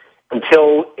and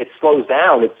until it slows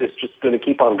down, it's just going to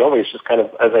keep on going. It's just kind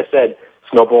of, as I said,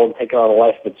 snowball and taking on a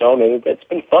life of its own. And it's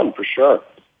been fun for sure.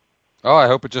 Oh, I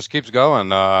hope it just keeps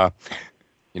going. I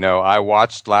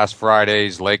watched last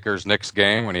Friday's Lakers-Knicks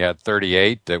game when he had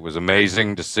 38. It was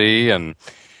amazing to see. And,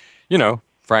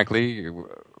 frankly,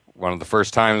 one of the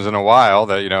first times in a while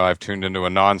that, I've tuned into a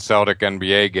non-Celtic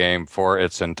NBA game for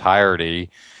its entirety.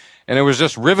 And it was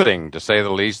just riveting, to say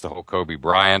the least, the whole Kobe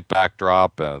Bryant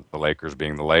backdrop, the Lakers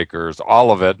being the Lakers,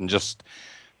 all of it, and just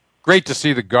great to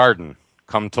see the Garden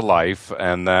come to life.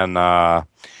 And then, I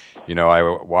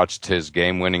watched his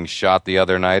game-winning shot the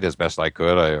other night as best I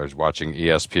could. I was watching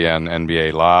ESPN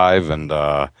NBA Live, and,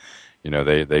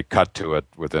 they cut to it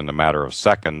within a matter of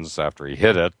seconds after he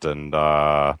hit it. And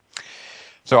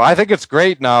so I think it's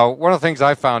great. Now, one of the things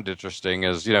I found interesting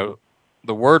is, the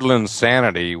word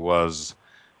Linsanity was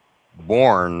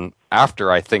born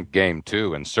after, I think, Game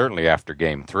 2, and certainly after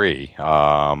Game 3. Do you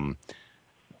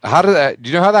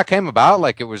know how that came about?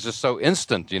 Like, it was just so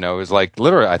instant, it was like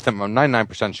literally, I think I'm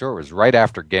 99% sure it was right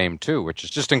after Game 2, which is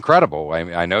just incredible. I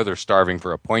mean, I know they're starving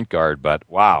for a point guard, but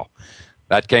wow,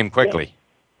 that came quickly.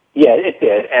 Yeah, it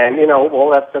did. And,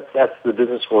 that's the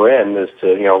business we're in, is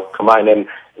to, combine. And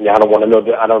I don't want to know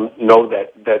that, I don't know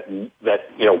that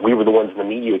we were the ones in the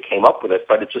media who came up with it,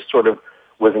 but it just sort of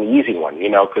was an easy one,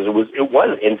 because it was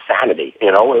insanity,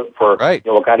 for a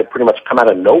guy to pretty much come out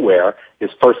of nowhere.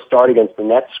 His first start against the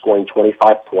Nets, scoring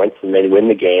 25 points, and they win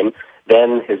the game.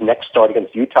 Then his next start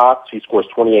against Utah, he scores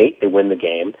 28, they win the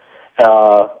game.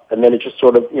 And then it just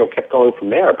sort of, kept going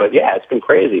from there. But yeah, it's been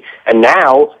crazy. And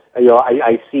now,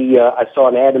 I saw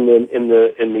an ad in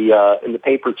the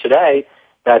paper today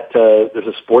that there's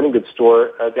a sporting goods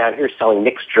store down here selling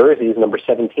Knicks jerseys, number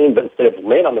 17, but instead of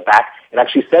Lynn on the back, it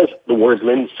actually says the word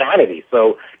Linsanity.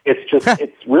 So it's just,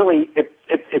 it's really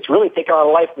taken on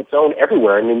a life of its own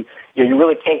everywhere. I mean, you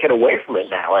really can't get away from it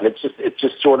now. And it's just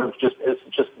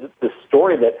this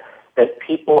story that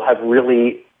people have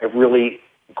really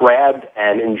grabbed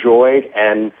and enjoyed.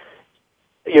 And,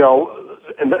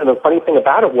 and the funny thing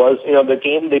about it was, the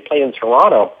game they played in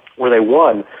Toronto where they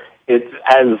won, it's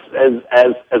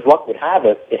as luck would have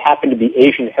it, it happened to be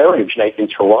Asian Heritage Night in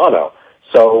Toronto.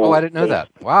 So I didn't know that.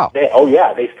 Wow. They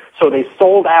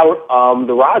sold out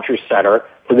the Rogers Center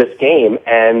for this game,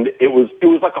 and it was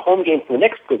like a home game for the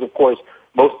Knicks because, of course,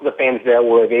 most of the fans there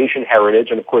were of Asian heritage,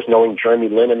 and of course, knowing Jeremy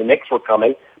Lin and the Knicks were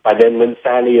coming, by then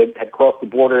Linsanity had crossed the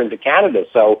border into Canada.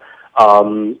 So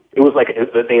it was like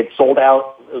they had sold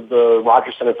out the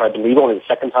Rogers Center for, I believe, only the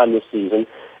second time this season.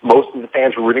 Most of the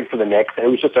fans were rooting for the Knicks, and it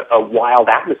was just a wild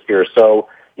atmosphere. So,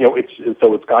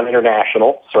 it's gone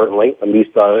international, certainly, at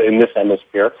least in this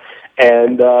hemisphere.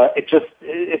 And it's just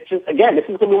again, this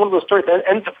is going to be one of those stories,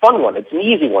 and it's a fun one. It's an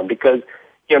easy one because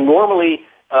normally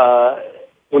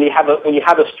when you have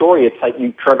a story, it's like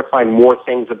you try to find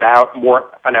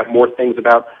find out more things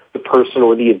about the person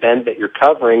or the event that you're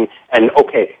covering, and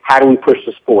okay, how do we push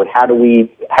this forward? How do we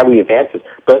advance it?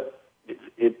 But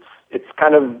it's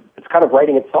kind of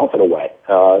writing itself in a way.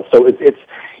 So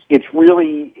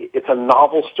it's a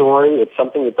novel story. It's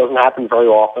something that doesn't happen very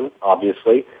often,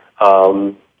 obviously.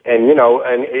 And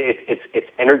it's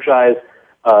energized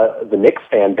the Knicks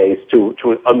fan base to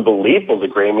an unbelievable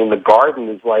degree. I mean, the Garden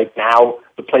is like now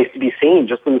the place to be seen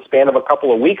just in the span of a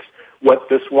couple of weeks. What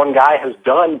this one guy has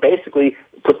done, basically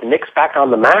put the Knicks back on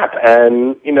the map.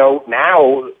 And,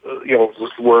 now,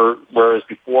 whereas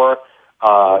before,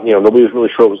 nobody was really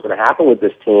sure what was going to happen with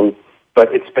this team, but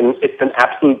it's been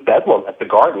absolute bedlam at the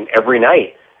Garden every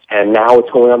night. And now it's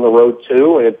going on the road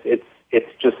too. And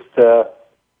it's just, again,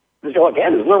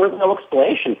 there's no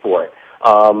explanation for it.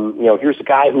 Here's a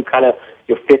guy who kind of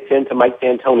fits into Mike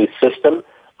D'Antoni's system.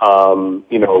 Moving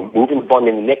the ball,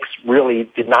 and the Knicks really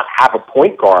did not have a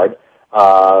point guard.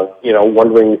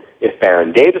 Wondering if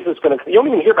Baron Davis is going to. You don't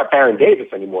even hear about Baron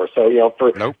Davis anymore. So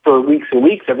for weeks and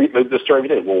weeks, the story every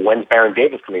day. Well, when's Baron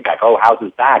Davis coming back? Oh, how's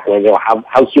his back? Well,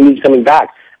 how soon he's coming back?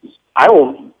 I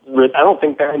don't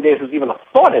think Baron Davis is even a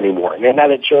thought anymore. And now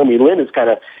that Jeremy Lin is kind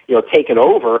of taken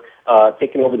over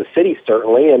the city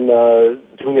certainly, and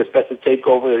doing his best to take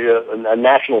over a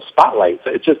national spotlight. So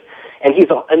it's just, and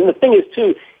the thing is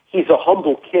too, he's a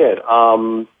humble kid.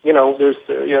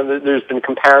 There's been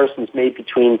comparisons made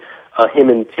between him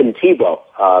and Tim Tebow,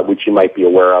 which you might be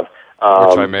aware of.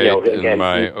 Which I made in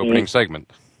my opening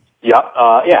segment.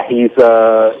 Yeah, he's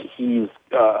a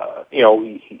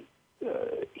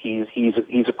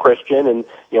Christian, and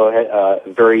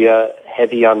very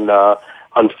heavy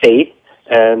on faith.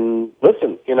 And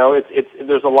listen,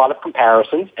 there's a lot of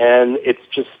comparisons, and it's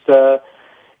just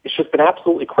been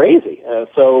absolutely crazy.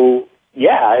 So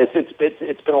yeah,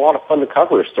 it's been a lot of fun to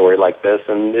cover a story like this,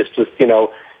 and it's just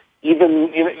even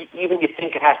you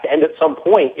think it has to end at some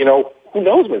point. Who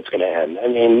knows when it's going to end? I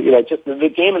mean, just the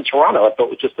game in Toronto, I thought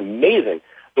was just amazing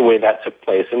the way that took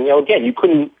place. And again, you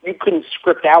couldn't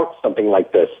script out something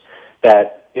like this.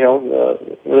 That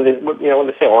when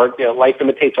they say art, life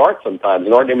imitates art sometimes,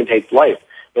 and art imitates life.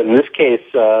 But in this case,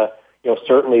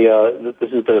 certainly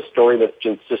this has been a story that's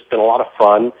just been a lot of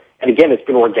fun. And again, it's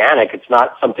been organic. It's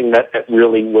not something that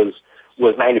really was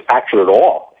manufactured at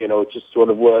all. It's just sort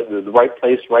of the right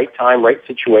place, right time, right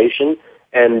situation.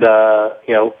 And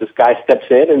this guy steps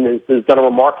in and has done a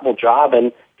remarkable job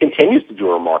and continues to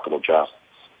do a remarkable job.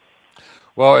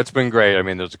 Well, it's been great. I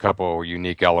mean, there's a couple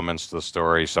unique elements to the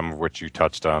story, some of which you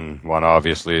touched on. One,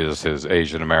 obviously, is his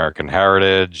Asian American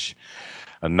heritage.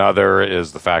 Another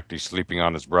is the fact he's sleeping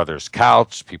on his brother's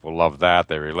couch. People love that.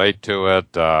 They relate to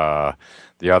it.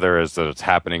 The other is that it's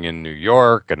happening in New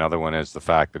York. Another one is the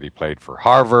fact that he played for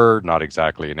Harvard, not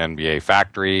exactly an NBA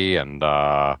factory. And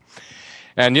I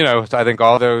think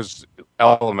all those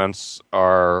elements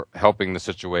are helping the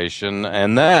situation.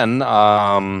 And then,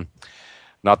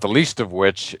 not the least of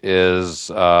which is,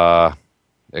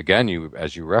 again,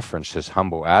 as you referenced, his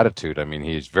humble attitude. I mean,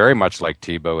 he's very much like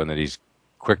Tebow in that he's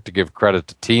quick to give credit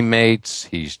to teammates.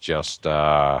 He's just,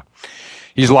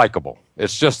 he's likable.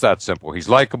 It's just that simple. He's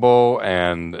likable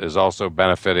and is also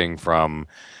benefiting from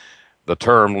the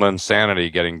term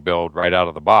Linsanity getting billed right out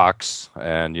of the box.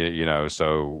 And,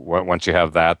 so once you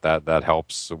have that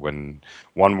helps when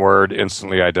one word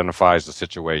instantly identifies the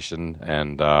situation.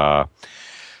 And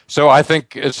so I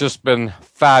think it's just been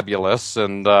fabulous.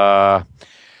 And, well,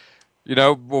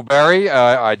 Barry,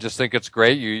 I just think it's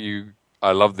great. You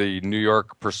I love the New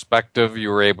York perspective you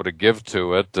were able to give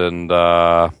to it, and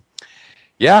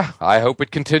yeah, I hope it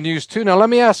continues too. Now, let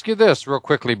me ask you this real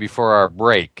quickly before our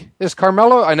break: is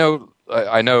Carmelo? I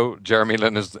know Jeremy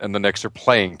Lin and the Knicks are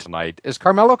playing tonight. Is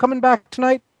Carmelo coming back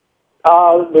tonight?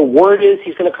 The word is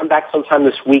he's going to come back sometime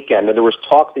this weekend. There was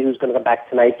talk that he was going to come back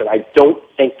tonight, but I don't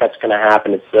think that's going to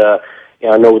happen. It's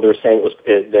I know they were saying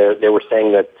they were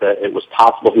saying that it was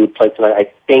possible he would play tonight. I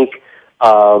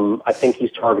think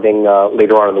he's targeting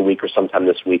later on in the week or sometime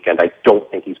this weekend. I don't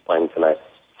think he's playing tonight.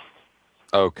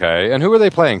 Okay, and who are they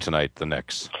playing tonight? The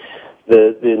Knicks.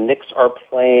 The Knicks are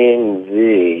playing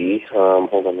the.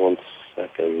 Hold on one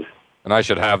second. And I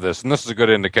should have this, and this is a good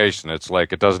indication. It's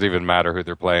like it doesn't even matter who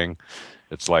they're playing.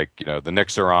 It's like, the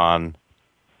Knicks are on.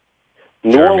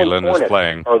 Jeremy Lin is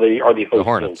playing. Are the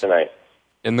host team tonight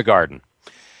in the Garden?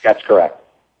 That's correct.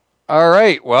 All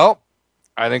right. Well,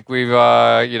 I think we've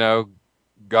got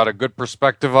a good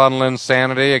perspective on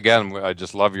Linsanity. Again, I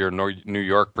just love your New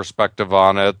York perspective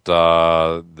on it.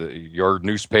 Your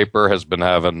newspaper has been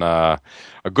having a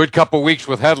good couple weeks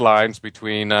with headlines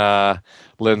between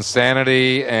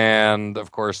Linsanity and,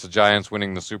 of course, the Giants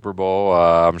winning the Super Bowl.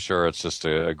 I'm sure it's just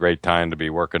a great time to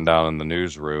be working down in the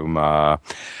newsroom.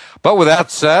 But with that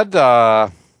said,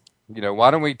 why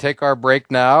don't we take our break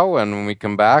now, and when we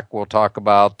come back, we'll talk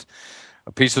about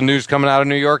a piece of news coming out of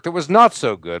New York that was not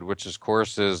so good, which, of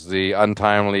course, is the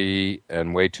untimely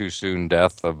and way too soon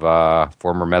death of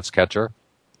former Mets catcher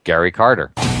Gary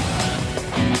Carter.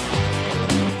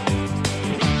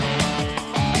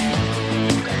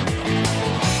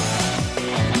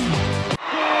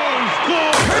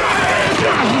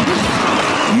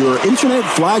 Your internet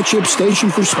flagship station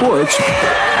for sports.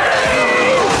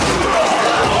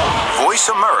 Voice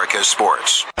America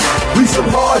Sports. We some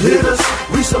hard hitters.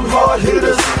 We some hard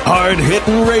hitters. Hard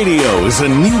Hittin' Radio is a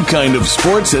new kind of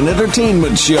sports and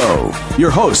entertainment show.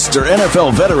 Your hosts are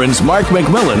NFL veterans Mark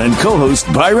McMillan and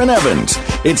co-host Byron Evans.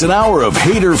 It's an hour of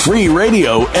hater-free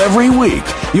radio every week.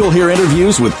 You'll hear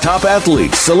interviews with top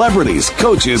athletes, celebrities,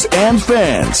 coaches, and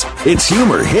fans. It's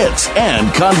humor, hits,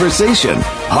 and conversation.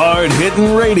 Hard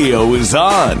Hittin' Radio is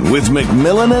on with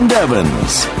McMillan and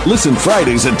Evans. Listen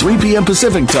Fridays at 3 p.m.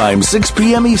 Pacific Time, 6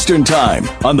 p.m. Eastern Time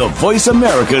on the Voice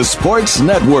America Sports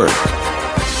Network.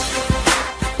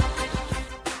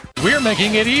 We're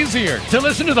making it easier to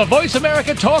listen to the Voice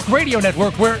America Talk Radio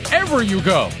Network wherever you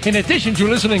go. In addition to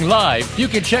listening live, you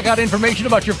can check out information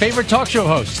about your favorite talk show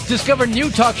hosts, discover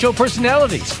new talk show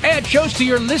personalities, add shows to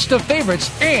your list of favorites,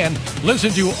 and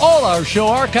listen to all our show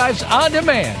archives on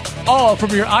demand. All from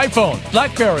your iPhone,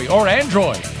 BlackBerry, or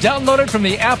Android. Download it from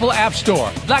the Apple App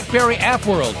Store, BlackBerry App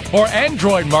World, or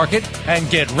Android Market, and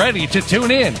get ready to tune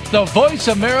in. The Voice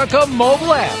America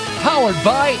mobile app, powered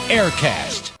by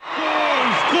Aircast.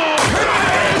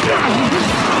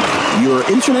 Your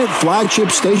internet flagship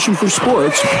station for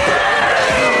sports.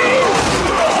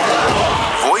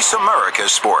 Voice America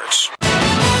Sports.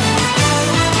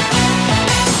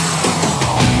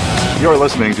 You're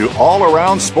listening to All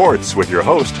Around Sports with your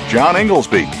host, John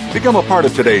Ingoldsby. Become a part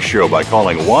of today's show by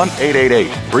calling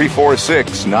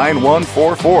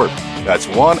 1-888-346-9144. That's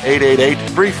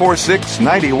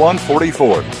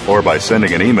 1-888-346-9144. Or by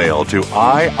sending an email to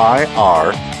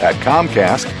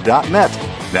iir@comcast.net.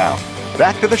 Now,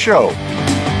 back to the show.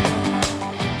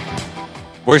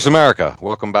 Voice America,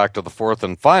 welcome back to the fourth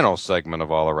and final segment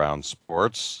of All Around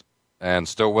Sports. And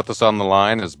still with us on the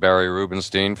line is Barry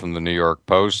Rubenstein from the New York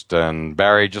Post. And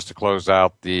Barry, just to close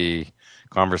out the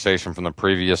conversation from the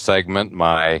previous segment,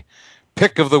 my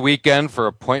pick of the weekend for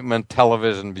appointment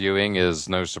television viewing is,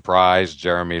 no surprise,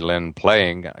 Jeremy Lin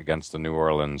playing against the New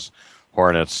Orleans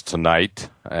Hornets tonight.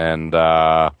 And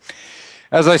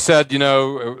as I said,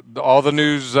 all the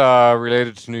news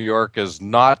related to New York is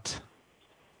not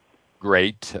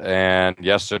great. And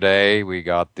yesterday we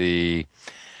got the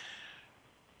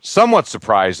somewhat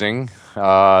surprising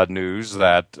news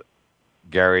that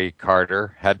Gary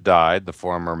Carter had died, the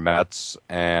former Mets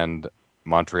and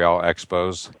Montreal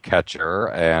Expos catcher.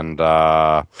 And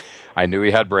I knew he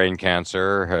had brain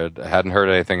cancer, hadn't heard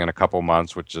anything in a couple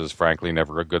months, which is frankly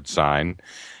never a good sign.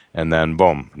 And then,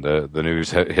 boom, the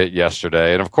news hit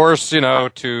yesterday. And, of course,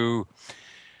 to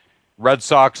Red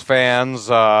Sox fans,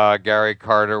 Gary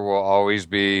Carter will always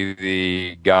be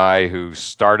the guy who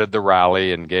started the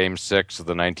rally in Game 6 of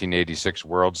the 1986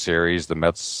 World Series. The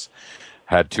Mets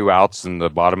had 2 outs in the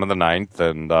bottom of the ninth,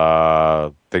 and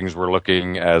things were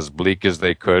looking as bleak as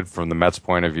they could from the Mets'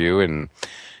 point of view. And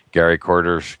Gary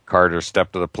Carter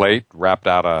stepped to the plate, rapped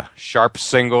out a sharp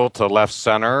single to left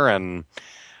center, and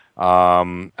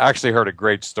actually heard a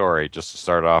great story, just to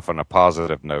start off on a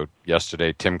positive note.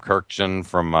 Yesterday, Tim Kirkjian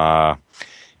from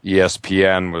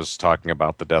ESPN was talking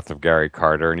about the death of Gary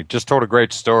Carter, and he just told a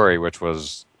great story, which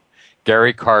was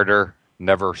Gary Carter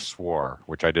never swore,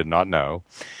 which I did not know,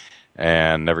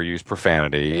 and never used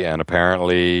profanity. And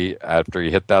apparently, after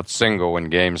he hit that single in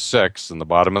Game 6 in the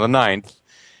bottom of the ninth,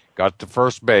 got to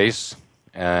first base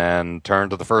and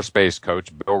turned to the first base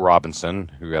coach, Bill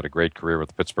Robinson, who had a great career with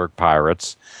the Pittsburgh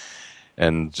Pirates,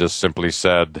 and just simply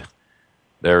said,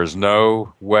 "There's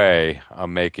no way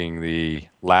I'm making the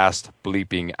last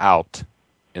bleeping out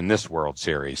in this World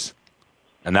Series."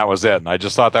 And that was it. And I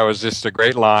just thought that was just a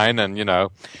great line. And,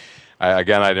 I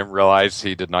didn't realize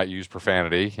he did not use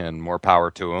profanity, and more power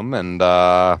to him. And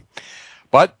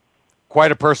but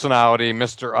quite a personality,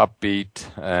 Mr. Upbeat,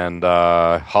 and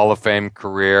Hall of Fame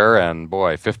career. And,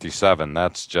 boy, 57,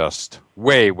 that's just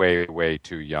way, way, way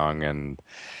too young. And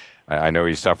I know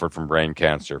he suffered from brain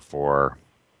cancer for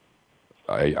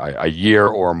a year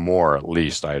or more, at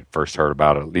least. I had first heard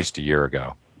about it at least a year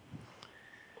ago.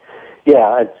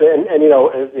 Yeah, it's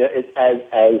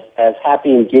as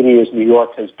happy and giddy as New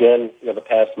York has been, the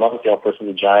past month, first with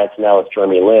the Giants, now it's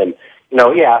Jeremy Lin.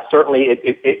 Certainly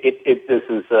this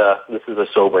is a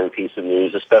sobering piece of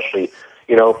news, especially,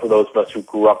 for those of us who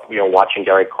grew up, watching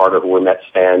Gary Carter, who were Mets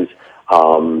fans,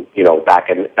 back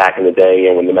in the day,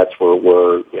 and when the Mets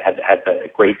had a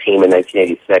great team in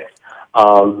 1986.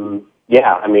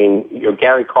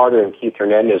 Gary Carter and Keith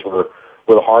Hernandez were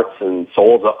the hearts and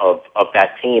souls of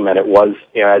that team, and it was,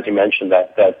 as you mentioned,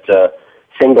 that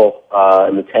single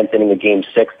in the 10th inning of Game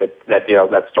 6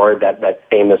 that started that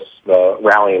famous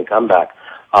rally and comeback.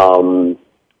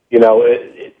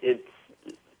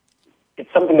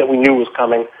 It's something that we knew was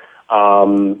coming.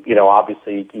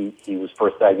 Obviously he was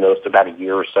first diagnosed about a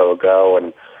year or so ago,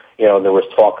 and there was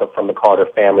talk from the Carter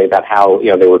family about how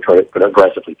they were trying to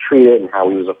aggressively treat it and how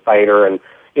he was a fighter, and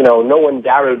no one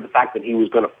doubted the fact that he was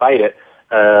going to fight it.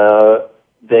 They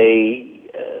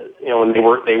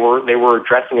were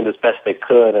addressing it as best they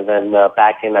could, and then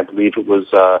back in, I believe it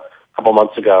was a couple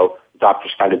months ago,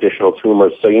 doctors found additional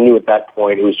tumors. So you knew at that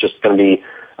point it was just going to be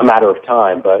a matter of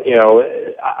time. But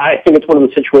I think it's one of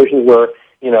the situations where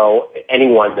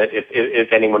anyone that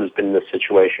if anyone has been in this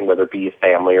situation, whether it be a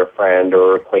family or friend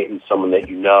or acquaintance, someone that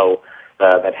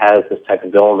that has this type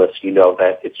of illness,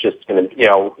 that it's just going to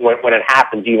when it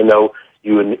happens, even though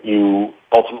you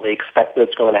ultimately expect that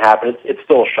it's going to happen, it's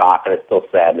still a shock and it's still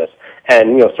sadness.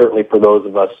 And certainly for those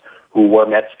of us who were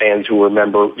Mets fans who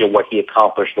remember what he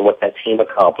accomplished and what that team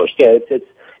accomplished, it's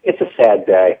a sad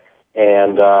day.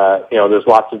 And there's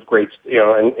lots of great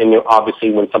and obviously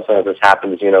when something like this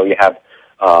happens, you have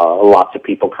lots of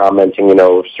people commenting.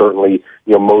 Certainly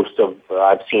most of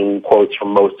I've seen quotes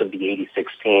from most of the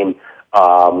 '86 team,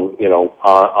 on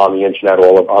the internet,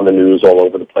 on the news, all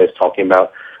over the place, talking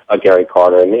about Gary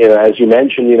Carter. And as you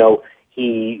mentioned,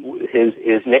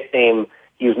 his nickname,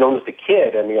 he was known as the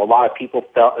Kid, and a lot of people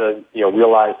felt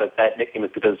realized that nickname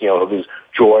is because of his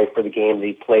joy for the game.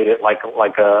 He played it like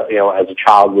as a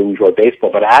child would enjoy baseball.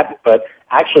 But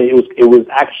actually, it was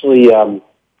actually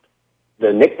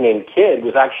the nickname Kid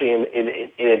was actually in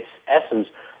its essence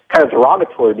kind of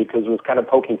derogatory, because it was kind of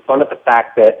poking fun at the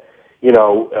fact that he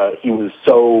was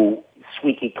so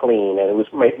squeaky clean, and it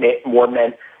was more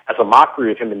meant as a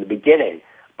mockery of him in the beginning,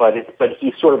 but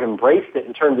he sort of embraced it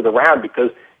and turned it around, because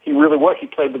he really was. He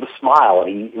played with a smile, and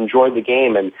he enjoyed the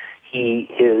game, and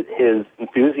his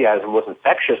enthusiasm was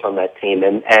infectious on that team,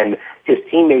 and his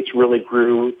teammates really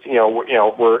grew.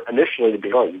 Were initially to be,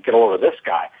 you get along with this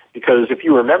guy, because if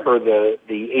you remember, the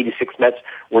 '86 Mets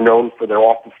were known for their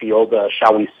off the field,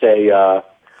 shall we say,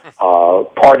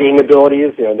 partying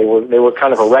abilities. They were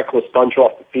kind of a reckless bunch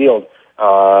off the field.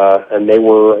 And they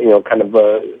were, they kind of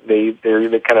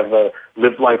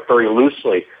lived life very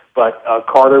loosely. But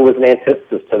Carter was an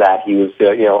antithesis to that. He was,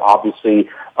 obviously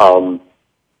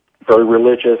very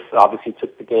religious. Obviously,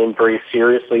 took the game very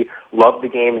seriously. Loved the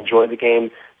game, enjoyed the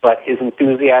game. But his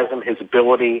enthusiasm, his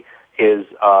ability, his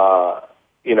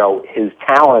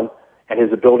talent, and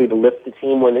his ability to lift the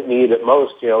team when it needed it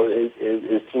most,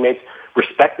 his teammates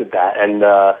respected that. And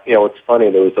it's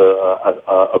funny. There was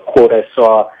a quote I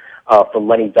saw from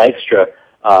Lenny Dykstra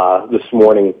this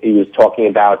morning. He was talking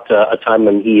about a time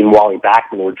when he and Wally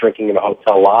Backman were drinking in a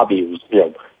hotel lobby. It was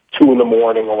 2 a.m.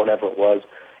 or whatever it was,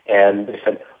 and they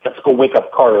said, "Let's go wake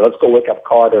up Carter. Let's go wake up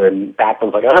Carter." And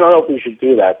Backman's like, "I don't know if we should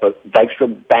do that," but Dykstra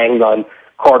banged on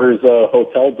Carter's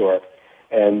hotel door,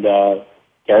 and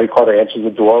Gary Carter answered the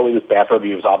door. He was bathrobe.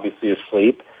 He was obviously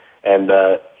asleep, and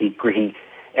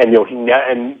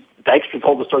Dykstra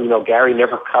told the story, Gary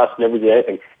never cussed, never did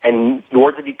anything, and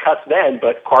nor did he cuss then,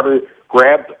 but Carter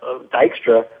grabbed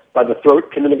Dykstra by the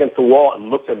throat, pinned him against the wall, and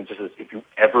looked at him just as, "If you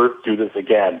ever do this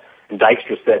again." And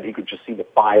Dykstra said he could just see the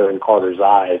fire in Carter's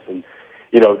eyes. And,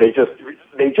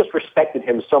 they just respected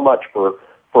him so much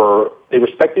they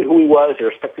respected who he was, they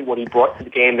respected what he brought to the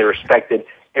game, they respected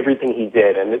everything he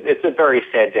did. And it's a very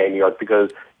sad day in New York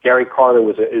because Gary Carter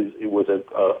was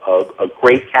a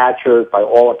great catcher by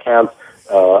all accounts,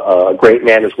 a great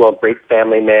man as well, great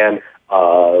family man.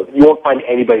 You won't find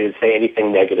anybody to say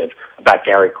anything negative about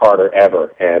Gary Carter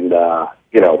ever. And,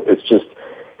 it's just,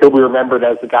 he'll be remembered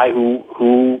as the guy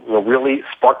who really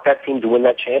sparked that team to win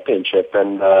that championship.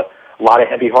 And a lot of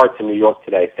heavy hearts in New York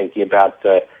today thinking about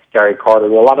Gary Carter.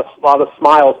 And a lot of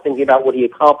smiles thinking about what he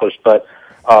accomplished, but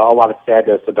a lot of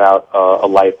sadness about a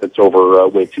life that's over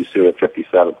way too soon at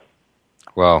 57.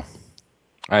 Well,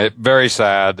 very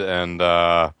sad, and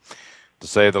to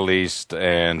say the least,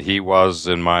 and he was,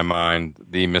 in my mind,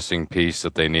 the missing piece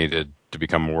that they needed to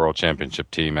become a world championship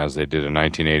team as they did in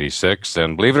 1986.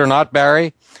 And believe it or not,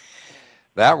 Barry,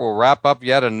 that will wrap up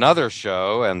yet another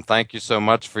show, and thank you so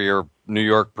much for your New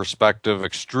York perspective,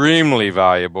 extremely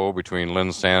valuable between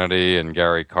Lynn Sanity and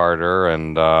Gary Carter,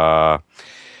 and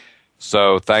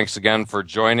so thanks again for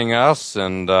joining us,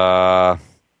 and as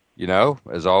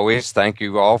always, thank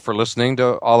you all for listening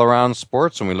to All Around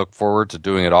Sports, and we look forward to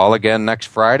doing it all again next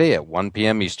Friday at 1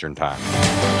 p.m. Eastern Time.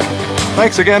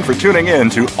 Thanks again for tuning in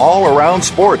to All Around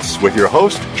Sports with your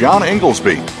host, John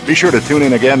Ingoldsby. Be sure to tune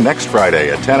in again next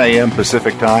Friday at 10 a.m.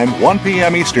 Pacific Time, 1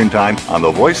 p.m. Eastern Time on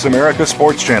the Voice America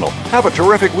Sports Channel. Have a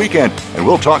terrific weekend, and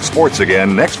we'll talk sports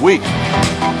again next week.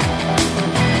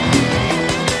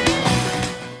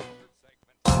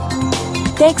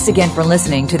 Thanks again for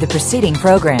listening to the preceding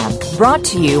program, brought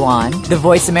to you on the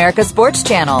Voice America Sports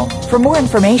Channel. For more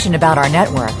information about our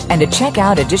network and to check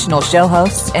out additional show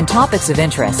hosts and topics of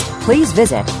interest, please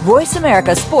visit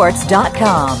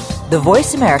voiceamericasports.com. The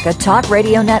Voice America Talk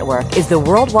Radio Network is the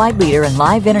worldwide leader in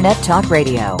live Internet talk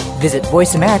radio. Visit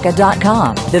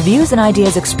voiceamerica.com. The views and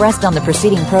ideas expressed on the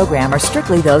preceding program are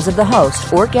strictly those of the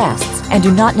host or guests and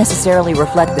do not necessarily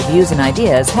reflect the views and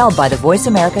ideas held by the Voice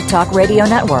America Talk Radio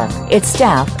Network, its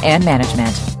staff, and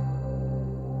management.